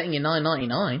still getting you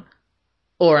 $9.99.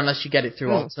 Or unless you get it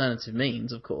through alternative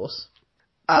means, of course.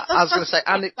 I was going to say,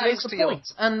 and it links to your...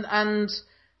 And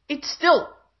it's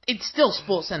still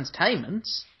sports entertainment.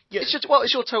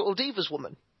 It's your Total Divas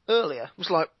woman earlier. It was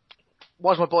like,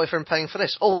 why's my boyfriend paying for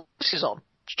this? Oh, this is on.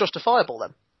 It's justifiable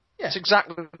then. Yeah. It's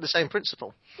exactly the same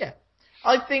principle. Yeah.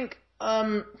 I think,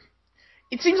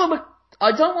 it seems like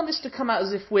I don't want this to come out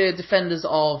as if we're defenders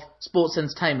of sports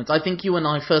entertainment. I think you and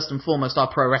I, first and foremost,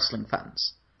 are pro wrestling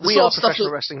fans. We are professional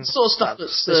wrestling fans.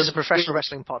 This is a professional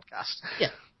wrestling podcast. Yeah.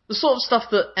 The sort of stuff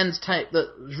that's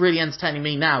really entertaining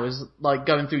me now is like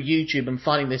going through YouTube and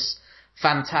finding this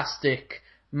fantastic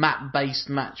map-based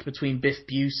match between Biff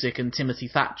Busick and Timothy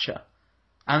Thatcher.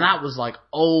 And that was like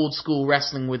old school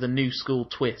wrestling with a new school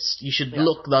twist. You should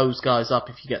look those guys up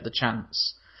if you get the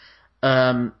chance.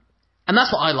 And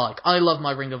that's what I like. I love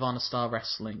my Ring of Honor style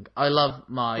wrestling. I love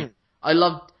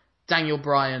Daniel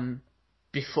Bryan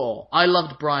before. I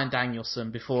loved Bryan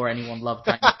Danielson before anyone loved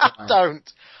Daniel Bryan.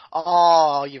 Don't.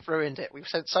 Oh, you've ruined it. We've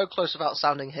said so close about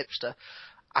sounding hipster,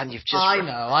 and you've just... I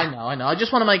know. I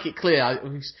just want to make it clear.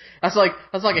 That's like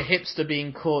a hipster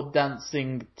being caught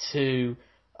dancing to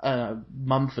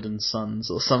Mumford and Sons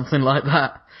or something like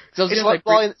that. Because I was going to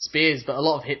say Britney Spears, but a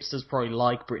lot of hipsters probably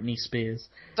like Britney Spears.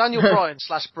 Daniel Bryan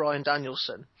 / Bryan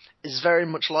Danielson is very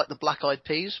much like the Black Eyed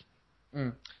Peas.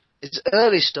 Mm. It's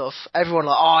early stuff. Everyone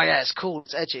like, oh yeah, it's cool,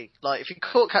 it's edgy. Like if you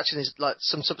caught catching his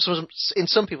in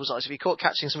some people's eyes, if you caught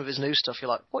catching some of his new stuff, you're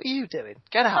like, what are you doing?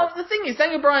 Get out. The thing is,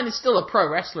 Daniel Bryan is still a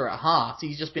pro wrestler at heart.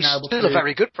 He's just been able to. Still a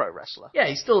very good pro wrestler. Yeah,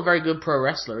 he's still a very good pro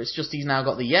wrestler. It's just he's now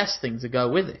got the yes thing to go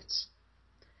with it.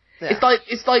 Yeah.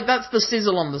 It's like that's the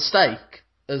sizzle on the steak,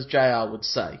 as JR would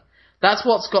say. That's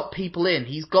what's got people in.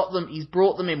 He's brought them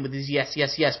in with his yes,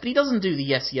 but he doesn't do the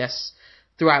yes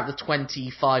throughout the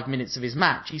 25 minutes of his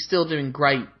match. He's still doing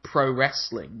great pro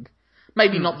wrestling.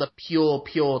 Maybe not the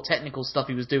pure technical stuff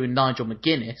he was doing Nigel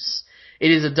McGuinness. It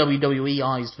is a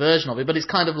WWE-ized version of it, but it's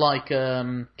kind of like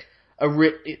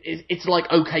it's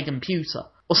like OK Computer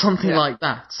or something like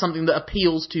that. Something that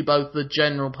appeals to both the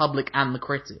general public and the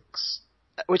critics.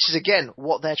 Which is, again,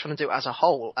 what they're trying to do as a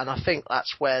whole, and I think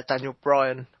that's where Daniel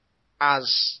Bryan,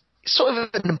 as sort of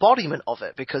an embodiment of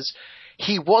it, because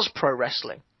he was pro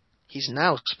wrestling. He's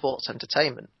now sports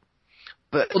entertainment.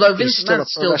 But although Vince McMahon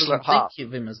still doesn't think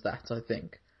of him as that, I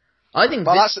think. I think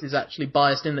Vince is actually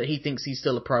biased in that he thinks he's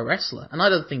still a pro wrestler, and I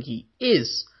don't think he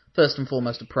is, first and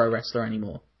foremost, a pro wrestler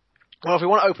anymore. Well, if we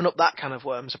want to open up that can of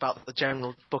worms about the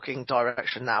general booking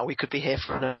direction now, we could be here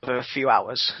for another few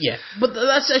hours. Yeah, but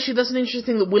that's an interesting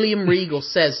thing that William Regal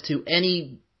says to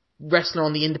any wrestler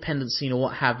on the independent scene or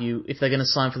what have you, if they're going to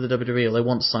sign for the WWE or they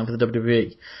want to sign for the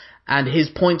WWE. And his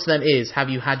point to them is, have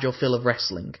you had your fill of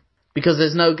wrestling? Because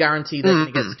there's no guarantee they're going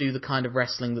to get to do the kind of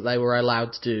wrestling that they were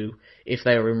allowed to do if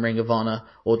they were in Ring of Honor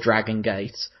or Dragon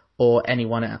Gate or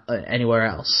anywhere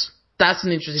else. That's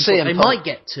an interesting point. They might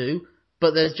get to,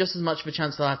 but there's just as much of a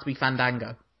chance they'll have to be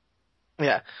Fandango.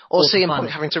 Yeah, or CM Punk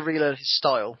having to relearn his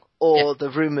style, or the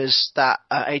rumours that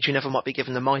Adrian Neville might be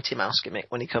given the Mighty Mouse gimmick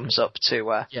when he comes up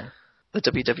to the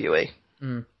WWE.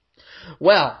 Mm.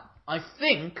 Well, I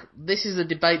think this is a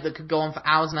debate that could go on for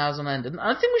hours and hours on end, and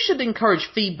I think we should encourage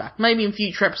feedback. Maybe in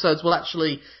future episodes we'll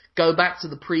actually go back to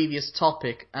the previous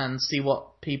topic and see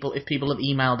if people have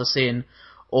emailed us in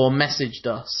or messaged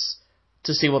us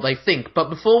to see what they think. But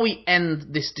before we end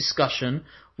this discussion,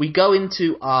 we go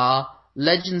into our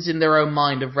Legends in Their Own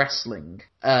Mind of Wrestling.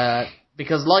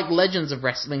 Because like Legends of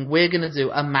Wrestling, we're going to do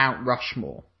a Mount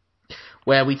Rushmore,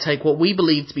 where we take what we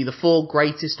believe to be the 4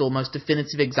 greatest or most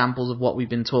definitive examples of what we've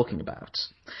been talking about.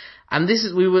 And this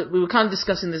is we were kind of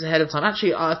discussing this ahead of time.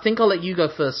 Actually, I think I'll let you go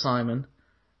first, Simon.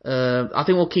 I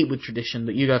think we'll keep with tradition,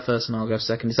 but you go first and I'll go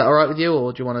second. Is that all right with you,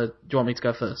 or do you want me to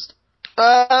go first?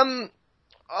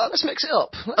 Let's mix it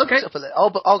up. Okay. Mix it up a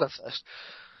little. I'll go first.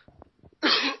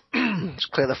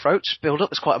 Just clear the throat, just build up.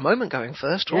 There's quite a moment going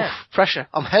first. Yeah. Oof, pressure.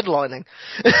 I'm headlining.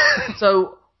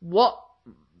 So, what,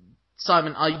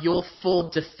 Simon, are your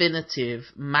 4 definitive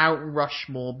Mount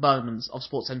Rushmore moments of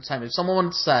sports entertainment? If someone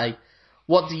wanted to say,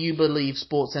 what do you believe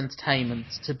sports entertainment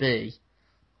to be?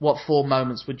 What 4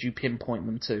 moments would you pinpoint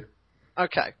them to?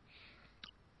 Okay.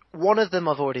 One of them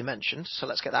I've already mentioned, so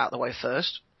let's get that out of the way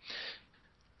first.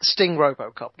 Sting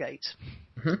RoboCop gate.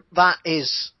 Mm-hmm. That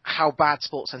is how bad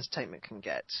sports entertainment can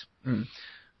get. Mm.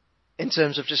 In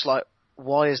terms of just like,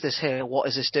 why is this here? What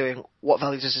is this doing? What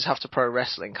value does this have to pro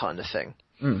wrestling kind of thing?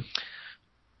 Mm.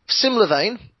 Similar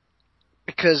vein,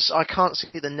 because I can't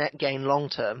see the net gain long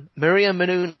term. Maria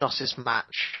Menounos'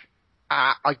 match.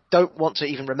 I don't want to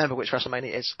even remember which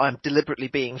WrestleMania it is. I'm deliberately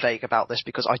being vague about this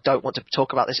because I don't want to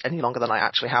talk about this any longer than I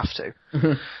actually have to.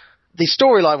 Mm-hmm. The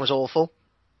storyline was awful.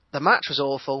 The match was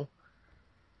awful.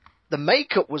 The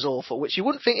makeup was awful, which you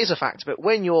wouldn't think is a factor, but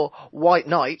when your White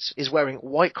Knight is wearing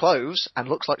white clothes and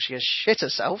looks like she has shit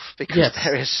herself because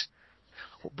there is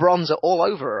bronzer all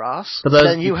over her ass. For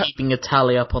those of you keeping a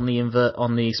tally up on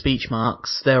the speech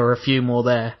marks, there were a few more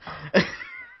there.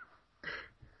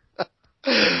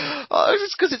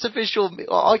 It's because it's a visual.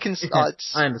 I can.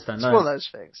 I understand. It's one of those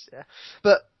things. Yeah,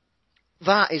 but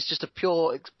that is just a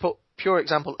pure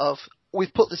example of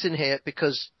we've put this in here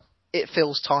because it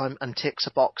fills time and ticks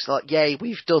a box. Like, yay,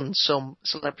 we've done some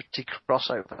celebrity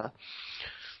crossover.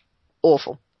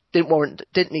 Awful.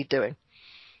 Didn't need doing.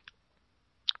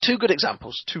 2 good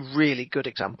examples. 2 really good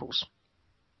examples.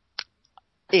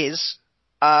 Is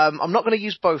I'm not going to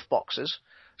use both boxes,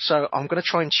 so I'm going to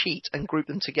try and cheat and group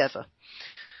them together.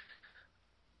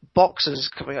 boxers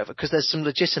coming over, because there's some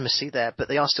legitimacy there, but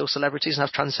they are still celebrities and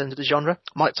have transcended the genre.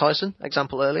 Mike Tyson,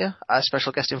 example earlier, a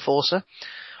special guest enforcer.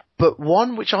 But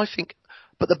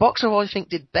the boxer who I think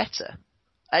did better,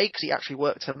 A, because he actually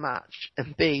worked a match,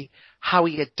 and B, how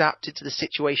he adapted to the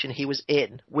situation he was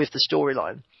in with the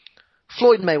storyline.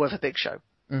 Floyd Mayweather Big Show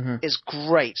is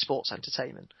great sports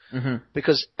entertainment.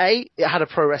 Because A, it had a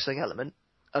pro wrestling element,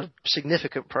 a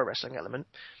significant pro wrestling element.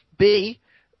 B,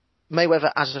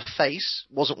 Mayweather as a face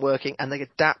wasn't working, and they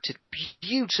adapted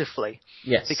beautifully.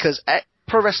 Yes. Because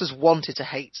pro wrestlers wanted to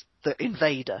hate the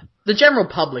invader. The general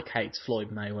public hates Floyd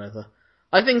Mayweather.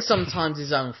 I think sometimes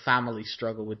his own family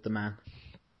struggle with the man.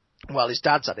 Well, his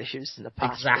dad's had issues in the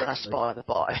past, Exactly. but that's by the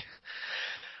by.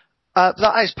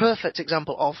 That is a perfect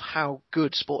example of how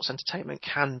good sports entertainment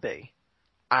can be.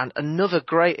 And another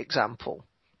great example,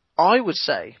 I would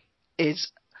say,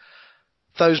 is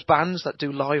those bands that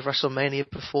do live WrestleMania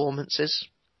performances.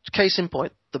 Case in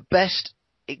point, the best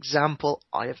example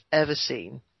I have ever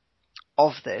seen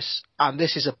of this, and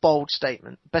this is a bold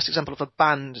statement, best example of a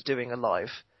band doing a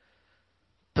live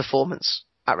performance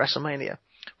at WrestleMania.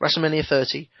 WrestleMania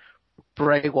 30,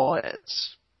 Bray Wyatt.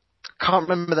 Can't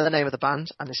remember the name of the band,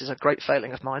 and this is a great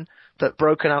failing of mine, but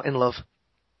Broken Out in Love.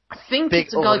 I think Big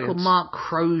it's a guy audience. called Mark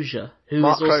Crozier, who is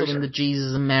also in the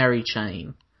Jesus and Mary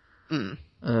chain,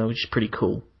 which is pretty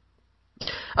cool.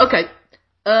 Okay,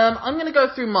 I'm going to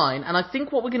go through mine, and I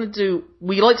think what we're going to do,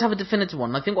 we like to have a definitive one,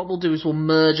 and I think what we'll do is we'll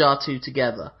merge our two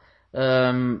together.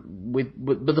 But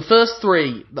the first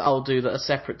three that I'll do that are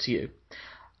separate to you.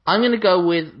 I'm going to go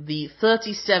with the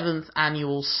 37th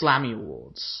Annual Slammy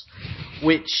Awards,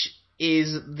 which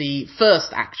is the first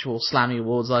actual Slammy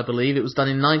Awards, I believe. It was done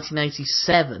in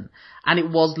 1987, and it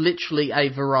was literally a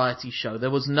variety show.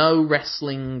 There was no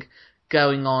wrestling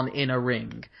going on in a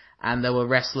ring, and there were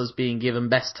wrestlers being given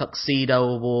Best Tuxedo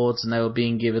Awards, and they were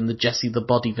being given the Jesse the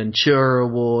Body Ventura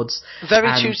Awards.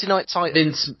 Very Tuesday Night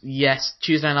Titans. Yes,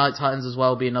 Tuesday Night Titans as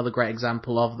well would be another great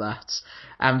example of that.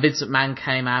 And Vince McMahon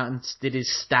came out and did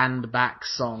his Stand Back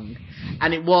song.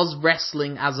 And it was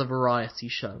wrestling as a variety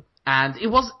show. And it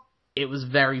was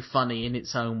very funny in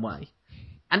its own way.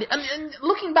 And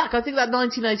looking back, I think that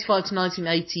 1985 to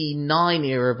 1989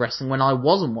 era of wrestling, when I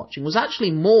wasn't watching, was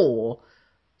actually more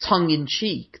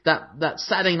tongue-in-cheek. That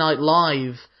Saturday Night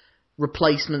Live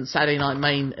replacement Saturday Night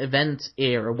Main Event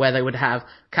era, where they would have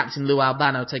Captain Lou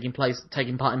Albano taking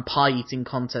part in pie-eating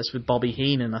contests with Bobby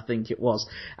Heenan, I think it was,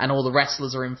 and all the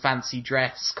wrestlers are in fancy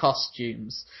dress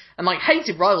costumes. And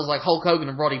hated rivals like Hulk Hogan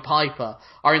and Roddy Piper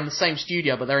are in the same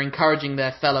studio, but they're encouraging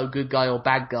their fellow good guy or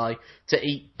bad guy to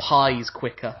eat pies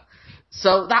quicker.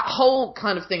 So that whole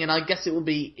kind of thing, and I guess it will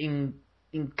be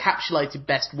encapsulated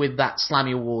best with that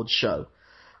Slammy Awards show.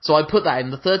 So I put that in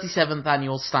the 37th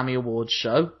Annual Slammy Awards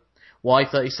show. Why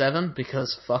 37?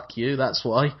 Because fuck you, that's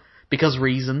why. Because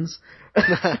reasons.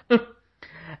 I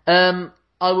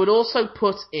would also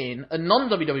put in a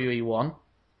non-WWE one,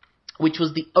 which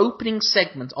was the opening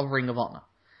segment of Ring of Honor,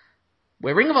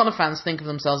 where Ring of Honor fans think of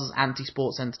themselves as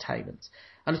anti-sports entertainment.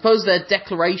 And I suppose their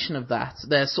declaration of that,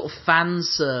 their sort of fan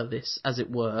service, as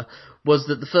it were, was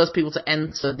that the first people to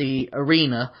enter the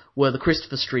arena were the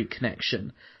Christopher Street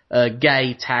Connection, a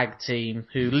gay tag team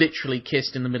who literally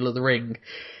kissed in the middle of the ring.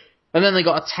 And then they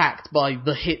got attacked by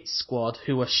the Hit Squad,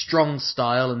 who were strong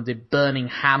style and did burning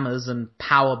hammers and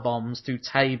power bombs through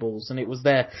tables. And it was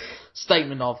their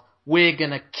statement of, we're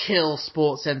gonna kill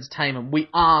sports entertainment. We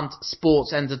aren't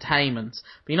sports entertainment.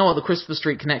 But you know what? The Christopher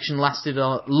Street Connection lasted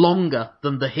longer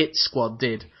than the Hit Squad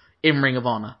did in Ring of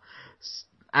Honor.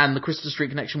 And the Christopher Street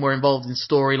Connection were involved in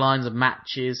storylines and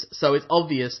matches. So it's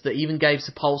obvious that even Gabe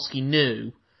Sapolsky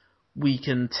knew we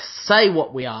can say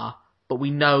what we are, but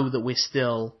we know that we're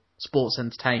still sports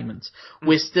entertainment.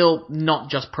 We're still not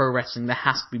just pro wrestling. There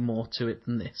has to be more to it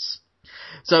than this.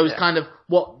 So it was kind of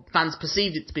what fans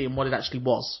perceived it to be and what it actually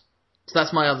was. So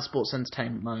that's my other sports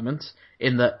entertainment moment,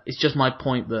 in that it's just my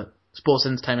point that sports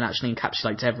entertainment actually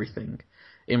encapsulates everything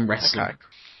in wrestling. Okay.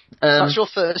 That's your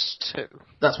first two.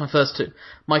 That's my first two.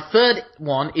 My third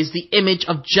one is the image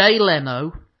of Jay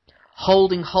Leno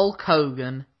holding Hulk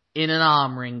Hogan in an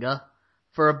arm wringer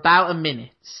for about a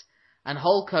minute, and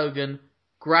Hulk Hogan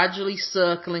gradually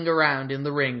circling around in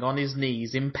the ring on his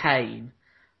knees in pain,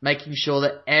 making sure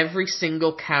that every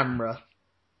single camera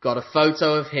got a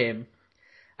photo of him,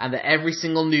 and that every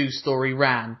single news story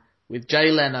ran with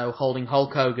Jay Leno holding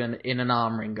Hulk Hogan in an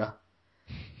arm wringer.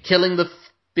 Killing the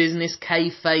business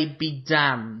kayfabe be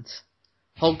damned.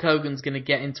 Hulk Hogan's going to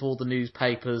get into all the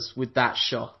newspapers with that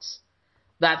shot.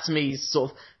 That to me is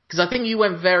sort of Because I think you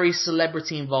went very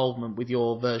celebrity involvement with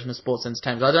your version of sports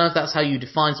entertainment. I don't know if that's how you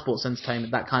define sports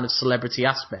entertainment, that kind of celebrity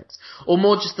aspect. Or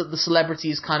more just that the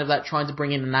celebrity is kind of like trying to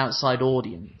bring in an outside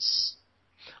audience.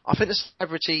 I think the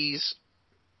celebrities,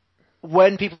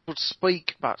 when people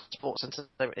speak about sports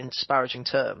entertainment in disparaging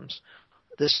terms,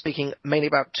 they're speaking mainly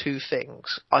about two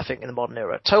things, I think, in the modern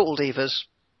era. Total divas,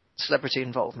 celebrity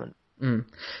involvement.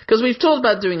 Because we've talked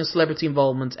about doing a celebrity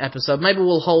involvement episode. Maybe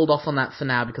we'll hold off on that for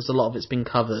now because a lot of it's been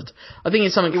covered. I think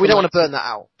it's something... We don't want to burn that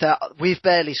out. We've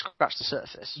barely scratched the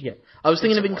surface. Yeah. I was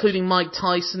thinking of including Mike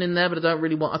Tyson in there, but I don't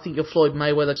really want... I think your Floyd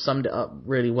Mayweather summed it up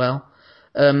really well.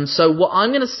 So what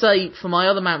I'm going to say for my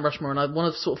other Mount Rushmore, and I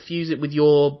want to sort of fuse it with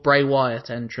your Bray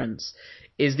Wyatt entrance,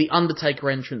 is the Undertaker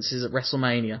entrances at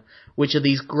WrestleMania, which are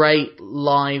these great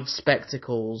live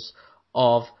spectacles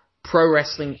of pro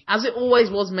wrestling, as it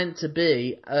always was meant to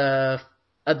be, at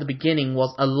the beginning,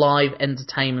 was a live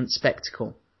entertainment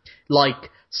spectacle.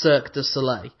 Like Cirque du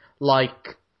Soleil,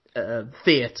 like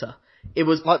theatre. It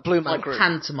was like Blue Man like Group.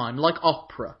 Pantomime, like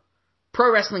opera.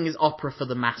 Pro wrestling is opera for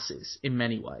the masses, in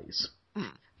many ways.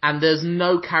 And there's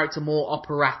no character more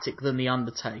operatic than The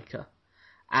Undertaker.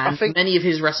 And many of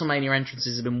his WrestleMania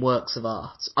entrances have been works of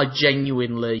art. I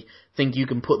genuinely think you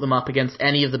can put them up against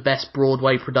any of the best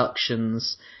Broadway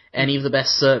productions, any of the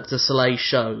best Cirque du Soleil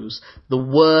shows. The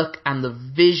work and the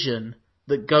vision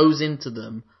that goes into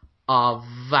them are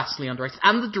vastly underrated.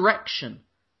 And the direction.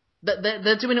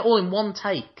 They're doing it all in one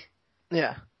take.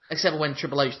 Yeah. Except for when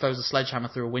Triple H throws a sledgehammer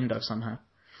through a window somehow.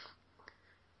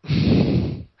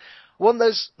 One of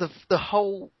those, the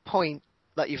whole point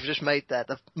that you've just made there,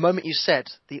 the moment you said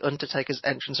The Undertaker's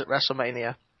entrance at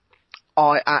WrestleMania,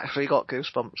 I actually got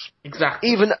goosebumps. Exactly.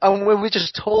 Even when we're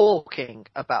just talking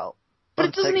about... But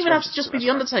it doesn't even have to just be The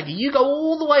Undertaker. You go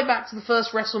all the way back to the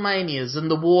first WrestleManias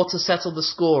and the war to settle the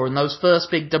score and those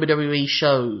first big WWE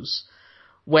shows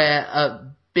where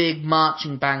a big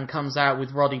marching band comes out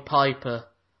with Roddy Piper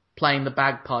playing the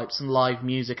bagpipes and live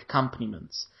music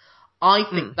accompaniments. I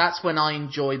think that's when I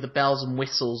enjoy the bells and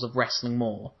whistles of wrestling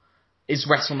more, is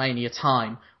WrestleMania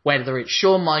time. Whether it's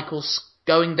Shawn Michaels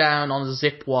going down on a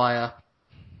zip wire,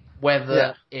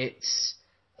 whether it's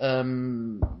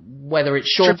Shawn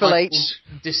Triple H Michaels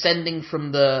descending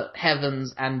from the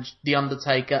heavens and The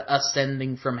Undertaker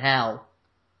ascending from hell.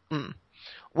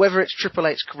 Whether it's Triple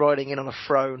H riding in on a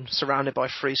throne surrounded by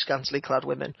three scantily clad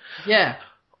women. Yeah.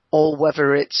 Or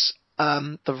whether it's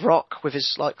The Rock with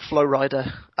his Flow Rider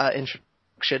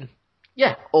introduction.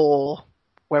 Yeah. Or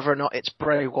whether or not it's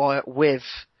Bray Wyatt with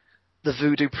the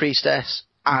Voodoo Priestess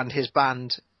and his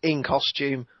band in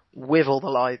costume with all the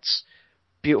lights.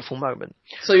 Beautiful moment.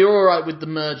 So you're alright with the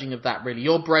merging of that, really?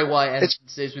 Your Bray Wyatt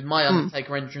entrances with my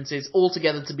Undertaker entrances, all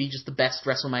together to be just the best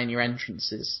WrestleMania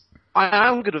entrances. I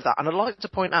am good with that, and I'd like to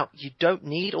point out, you don't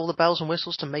need all the bells and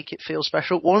whistles to make it feel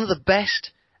special. One of the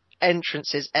best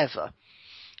entrances ever,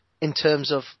 in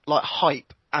terms of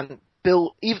hype and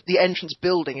even the entrance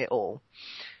building it all,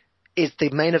 is the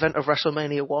main event of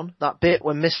WrestleMania 1. That bit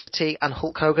when Mr. T and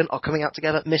Hulk Hogan are coming out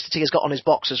together. Mr. T has got on his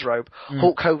boxer's robe.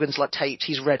 Hulk Hogan's taped,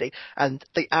 he's ready, and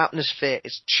the atmosphere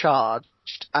is charged.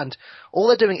 And all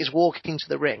they're doing is walking to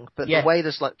the ring, but the way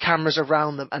there's cameras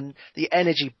around them and the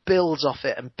energy builds off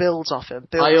it and builds off it and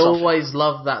builds off it. I always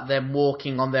love that, them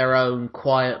walking on their own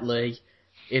quietly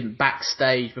in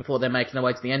backstage before they're making their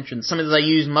way to the entrance. Something that they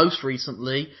used most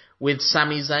recently with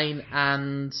Sami Zayn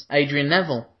and Adrian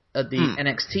Neville at the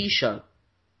NXT show.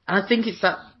 And I think it's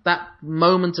that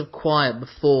moment of quiet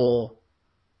before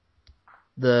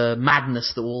the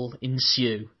madness that will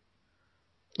ensue.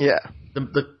 Yeah.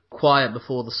 The quiet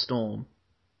before the storm.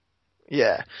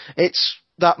 Yeah. It's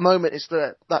that moment, it's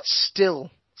that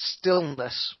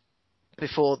stillness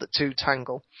before the two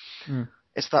tangle.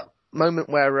 It's that moment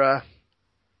where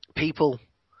people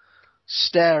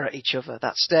stare at each other,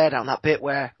 that stare down, that bit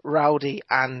where Rowdy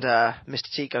and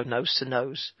Mr. T go nose to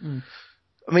nose.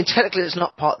 I mean, technically it's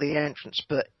not part of the entrance,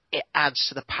 but it adds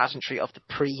to the pageantry of the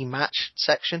pre-match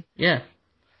section. Yeah.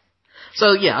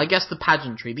 So yeah, I guess the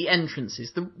pageantry, the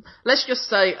entrances, let's just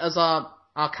say as our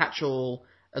catch-all,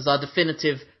 as our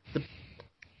definitive,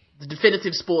 the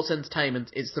definitive sports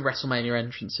entertainment, it's the WrestleMania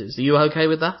entrances. Are you okay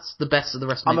with that? The best of the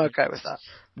WrestleMania. I'm okay with that.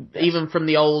 Even from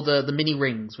the older, the mini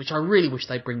rings, which I really wish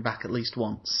they'd bring back at least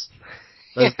once.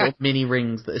 Those little mini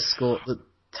rings that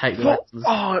take the wrestlers.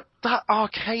 Oh, that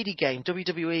arcadey game,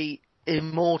 WWE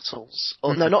Immortals.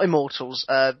 Or no, not Immortals.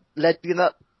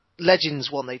 That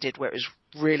Legends one they did where it was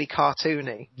really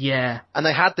cartoony. Yeah. And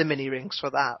they had the mini rings for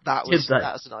that. That was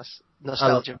a nice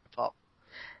nostalgia pop.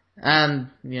 And,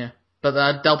 yeah.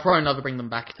 But they'll probably never bring them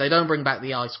back. If they don't bring back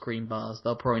the ice cream bars,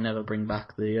 they'll probably never bring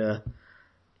back the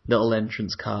little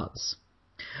entrance carts.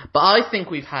 But I think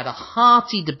we've had a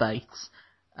hearty debate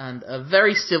and a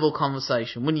very civil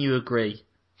conversation. Wouldn't you agree?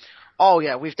 Oh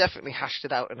yeah, we've definitely hashed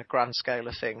it out in a grand scale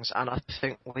of things, and I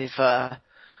think we've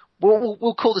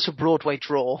we'll call this a Broadway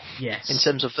draw. Yes. In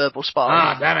terms of verbal sparring.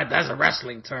 Ah, damn it, that's a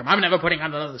wrestling term. I'm never putting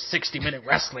on another 60-minute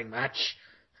wrestling match.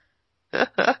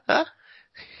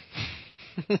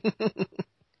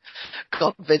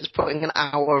 God, Vince putting an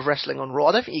hour of wrestling on Raw.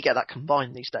 I don't think you get that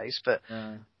combined these days, but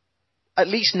at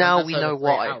least now we know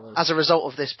why, hours. as a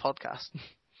result of this podcast.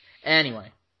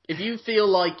 Anyway, if you feel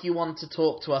like you want to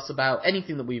talk to us about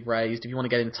anything that we've raised, if you want to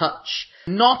get in touch,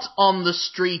 not on the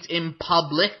street in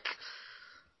public,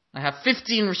 I have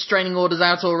 15 restraining orders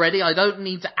out already. I don't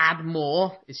need to add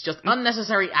more. It's just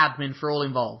unnecessary admin for all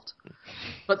involved.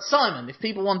 But Simon, if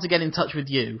people want to get in touch with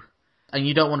you, and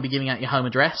you don't want to be giving out your home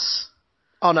address...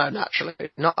 Oh no, naturally.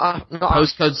 Not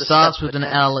postcode starts with an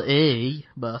LE,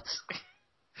 but...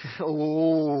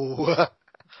 Ooh.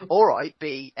 Alright,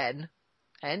 B, N,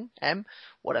 M,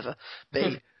 whatever.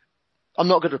 B. I'm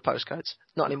not good with postcodes.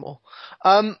 Not anymore.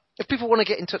 If people want to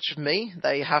get in touch with me,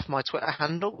 they have my Twitter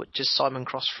handle, which is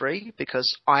SimonCross3,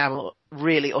 because I am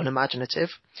really unimaginative.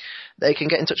 They can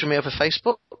get in touch with me over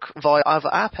Facebook via either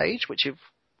our page,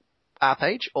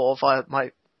 or via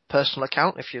my personal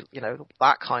account, if you know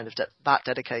that kind of that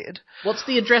dedicated. What's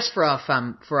the address for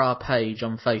our page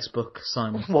on Facebook,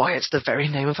 Simon? Why, it's the very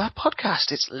name of our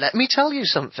podcast. It's Let Me Tell You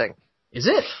Something. Is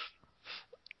it?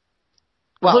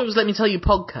 Well, I thought it was Let Me Tell You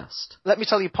Podcast. Let Me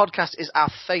Tell You Podcast is our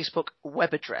Facebook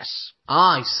web address.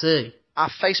 Ah, I see. Our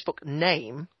Facebook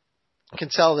name, you can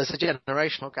tell there's a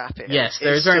generational gap here. Yes,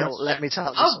 there is very much. Let Me Tell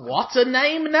You Oh, Something. what a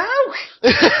name now!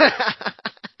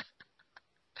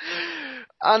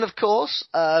 And of course...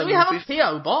 Do we have a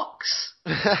P.O. box?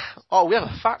 Oh, we have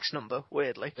a fax number,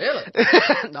 weirdly. Really?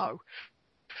 No.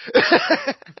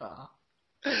 Ah.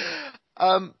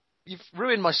 You've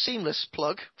ruined my seamless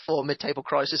plug for Mid-Table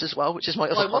Crisis as well, which is my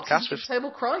other What's podcast. Mid-Table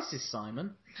Crisis,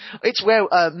 Simon? It's where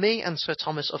me and Sir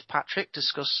Thomas of Patrick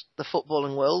discuss the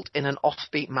footballing world in an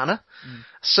offbeat manner.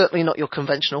 Certainly not your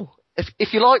conventional...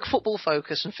 If you like Football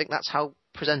Focus and think that's how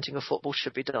presenting a football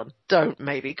should be done, don't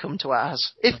maybe come to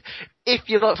ours. If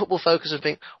you like Football Focus and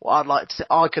think, well,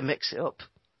 I can mix it up,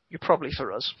 you're probably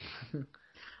for us.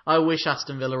 I wish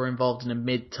Aston Villa were involved in a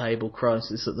mid-table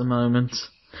crisis at the moment.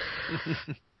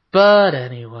 But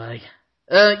anyway.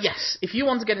 Yes, if you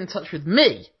want to get in touch with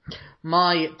me,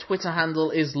 my Twitter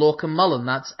handle is Lorcan Mullen.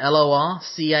 That's LORCANMULLA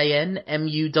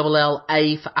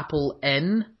for Apple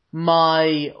N.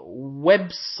 My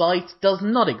website does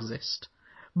not exist.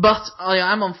 But I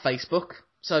am on Facebook,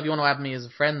 so if you want to add me as a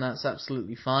friend, that's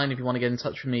absolutely fine. If you want to get in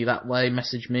touch with me that way,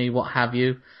 message me, what have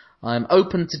you. I'm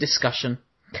open to discussion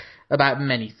about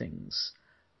many things.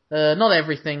 Not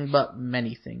everything, but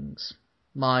many things.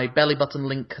 My belly button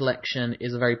link collection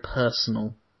is a very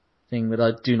personal thing that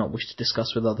I do not wish to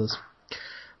discuss with others.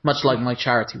 Much like my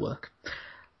charity work.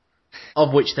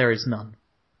 Of which there is none.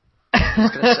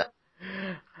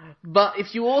 But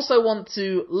if you also want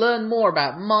to learn more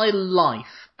about my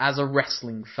life as a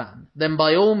wrestling fan, then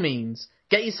by all means,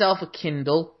 get yourself a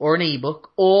Kindle or an ebook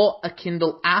or a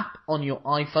Kindle app on your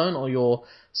iPhone or your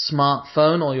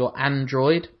smartphone or your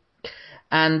Android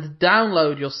and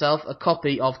download yourself a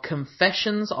copy of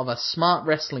Confessions of a Smart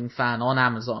Wrestling Fan on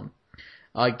Amazon.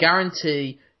 I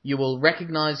guarantee you will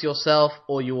recognize yourself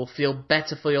or you will feel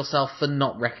better for yourself for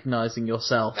not recognizing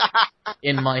yourself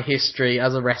in my history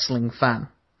as a wrestling fan.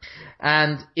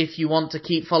 And if you want to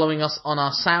keep following us on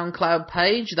our SoundCloud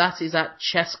page, that is at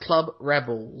Chess Club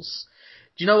Rebels.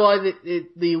 Do you know why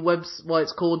why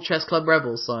it's called Chess Club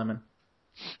Rebels, Simon?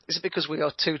 Is it because we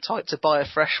are too tight to buy a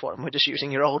fresh one and we're just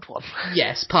using your old one?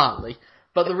 Yes, partly.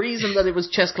 But the reason that it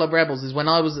was Chess Club Rebels is when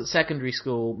I was at secondary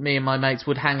school, me and my mates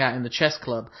would hang out in the chess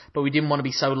club, but we didn't want to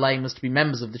be so lame as to be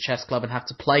members of the chess club and have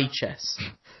to play chess.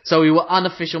 So we were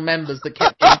unofficial members that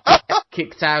kept getting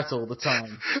kicked out all the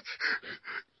time.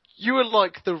 You were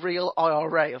like the real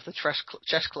IRA of the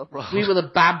chess club, right? We were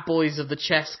the bad boys of the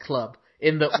chess club,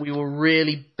 in that we were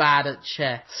really bad at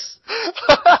chess.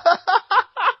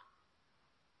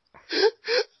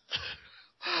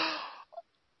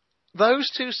 Those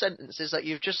two sentences that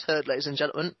you've just heard, ladies and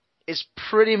gentlemen, is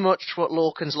pretty much what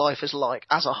Lorcan's life is like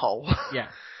as a whole. Yeah.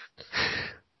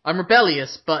 I'm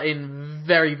rebellious, but in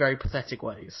very, very pathetic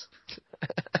ways.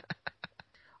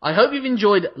 I hope you've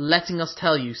enjoyed letting us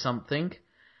tell you something.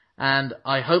 And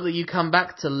I hope that you come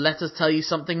back to let us tell you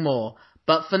something more.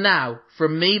 But for now,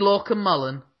 from me, Lorcan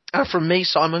Mullen. And from me,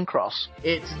 Simon Cross.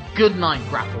 It's good night,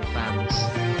 Grapple fans.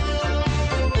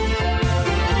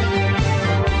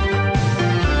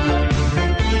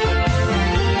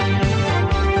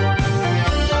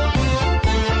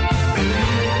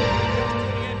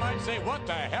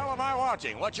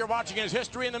 What you're watching is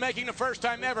history in the making, the first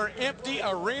time ever empty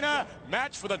arena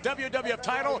match for the WWF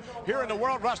title here in the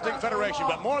World Wrestling Federation.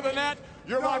 But more than that,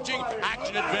 you're watching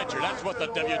action adventure. That's what the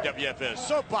WWF is.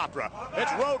 Soap opera.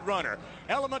 It's Roadrunner.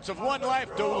 Elements of One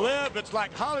Life to Live. It's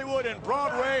like Hollywood and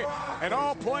Broadway and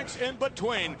all points in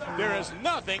between. There is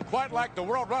nothing quite like the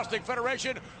World Wrestling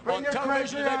Federation on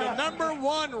television. Today, the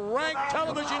 #1 ranked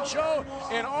television show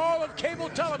in all of cable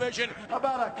television. How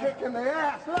about a kick in the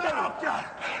ass?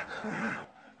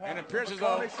 And it appears as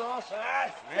though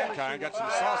Mankind got some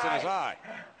sauce in his eye.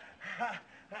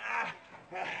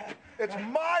 It's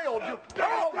mild.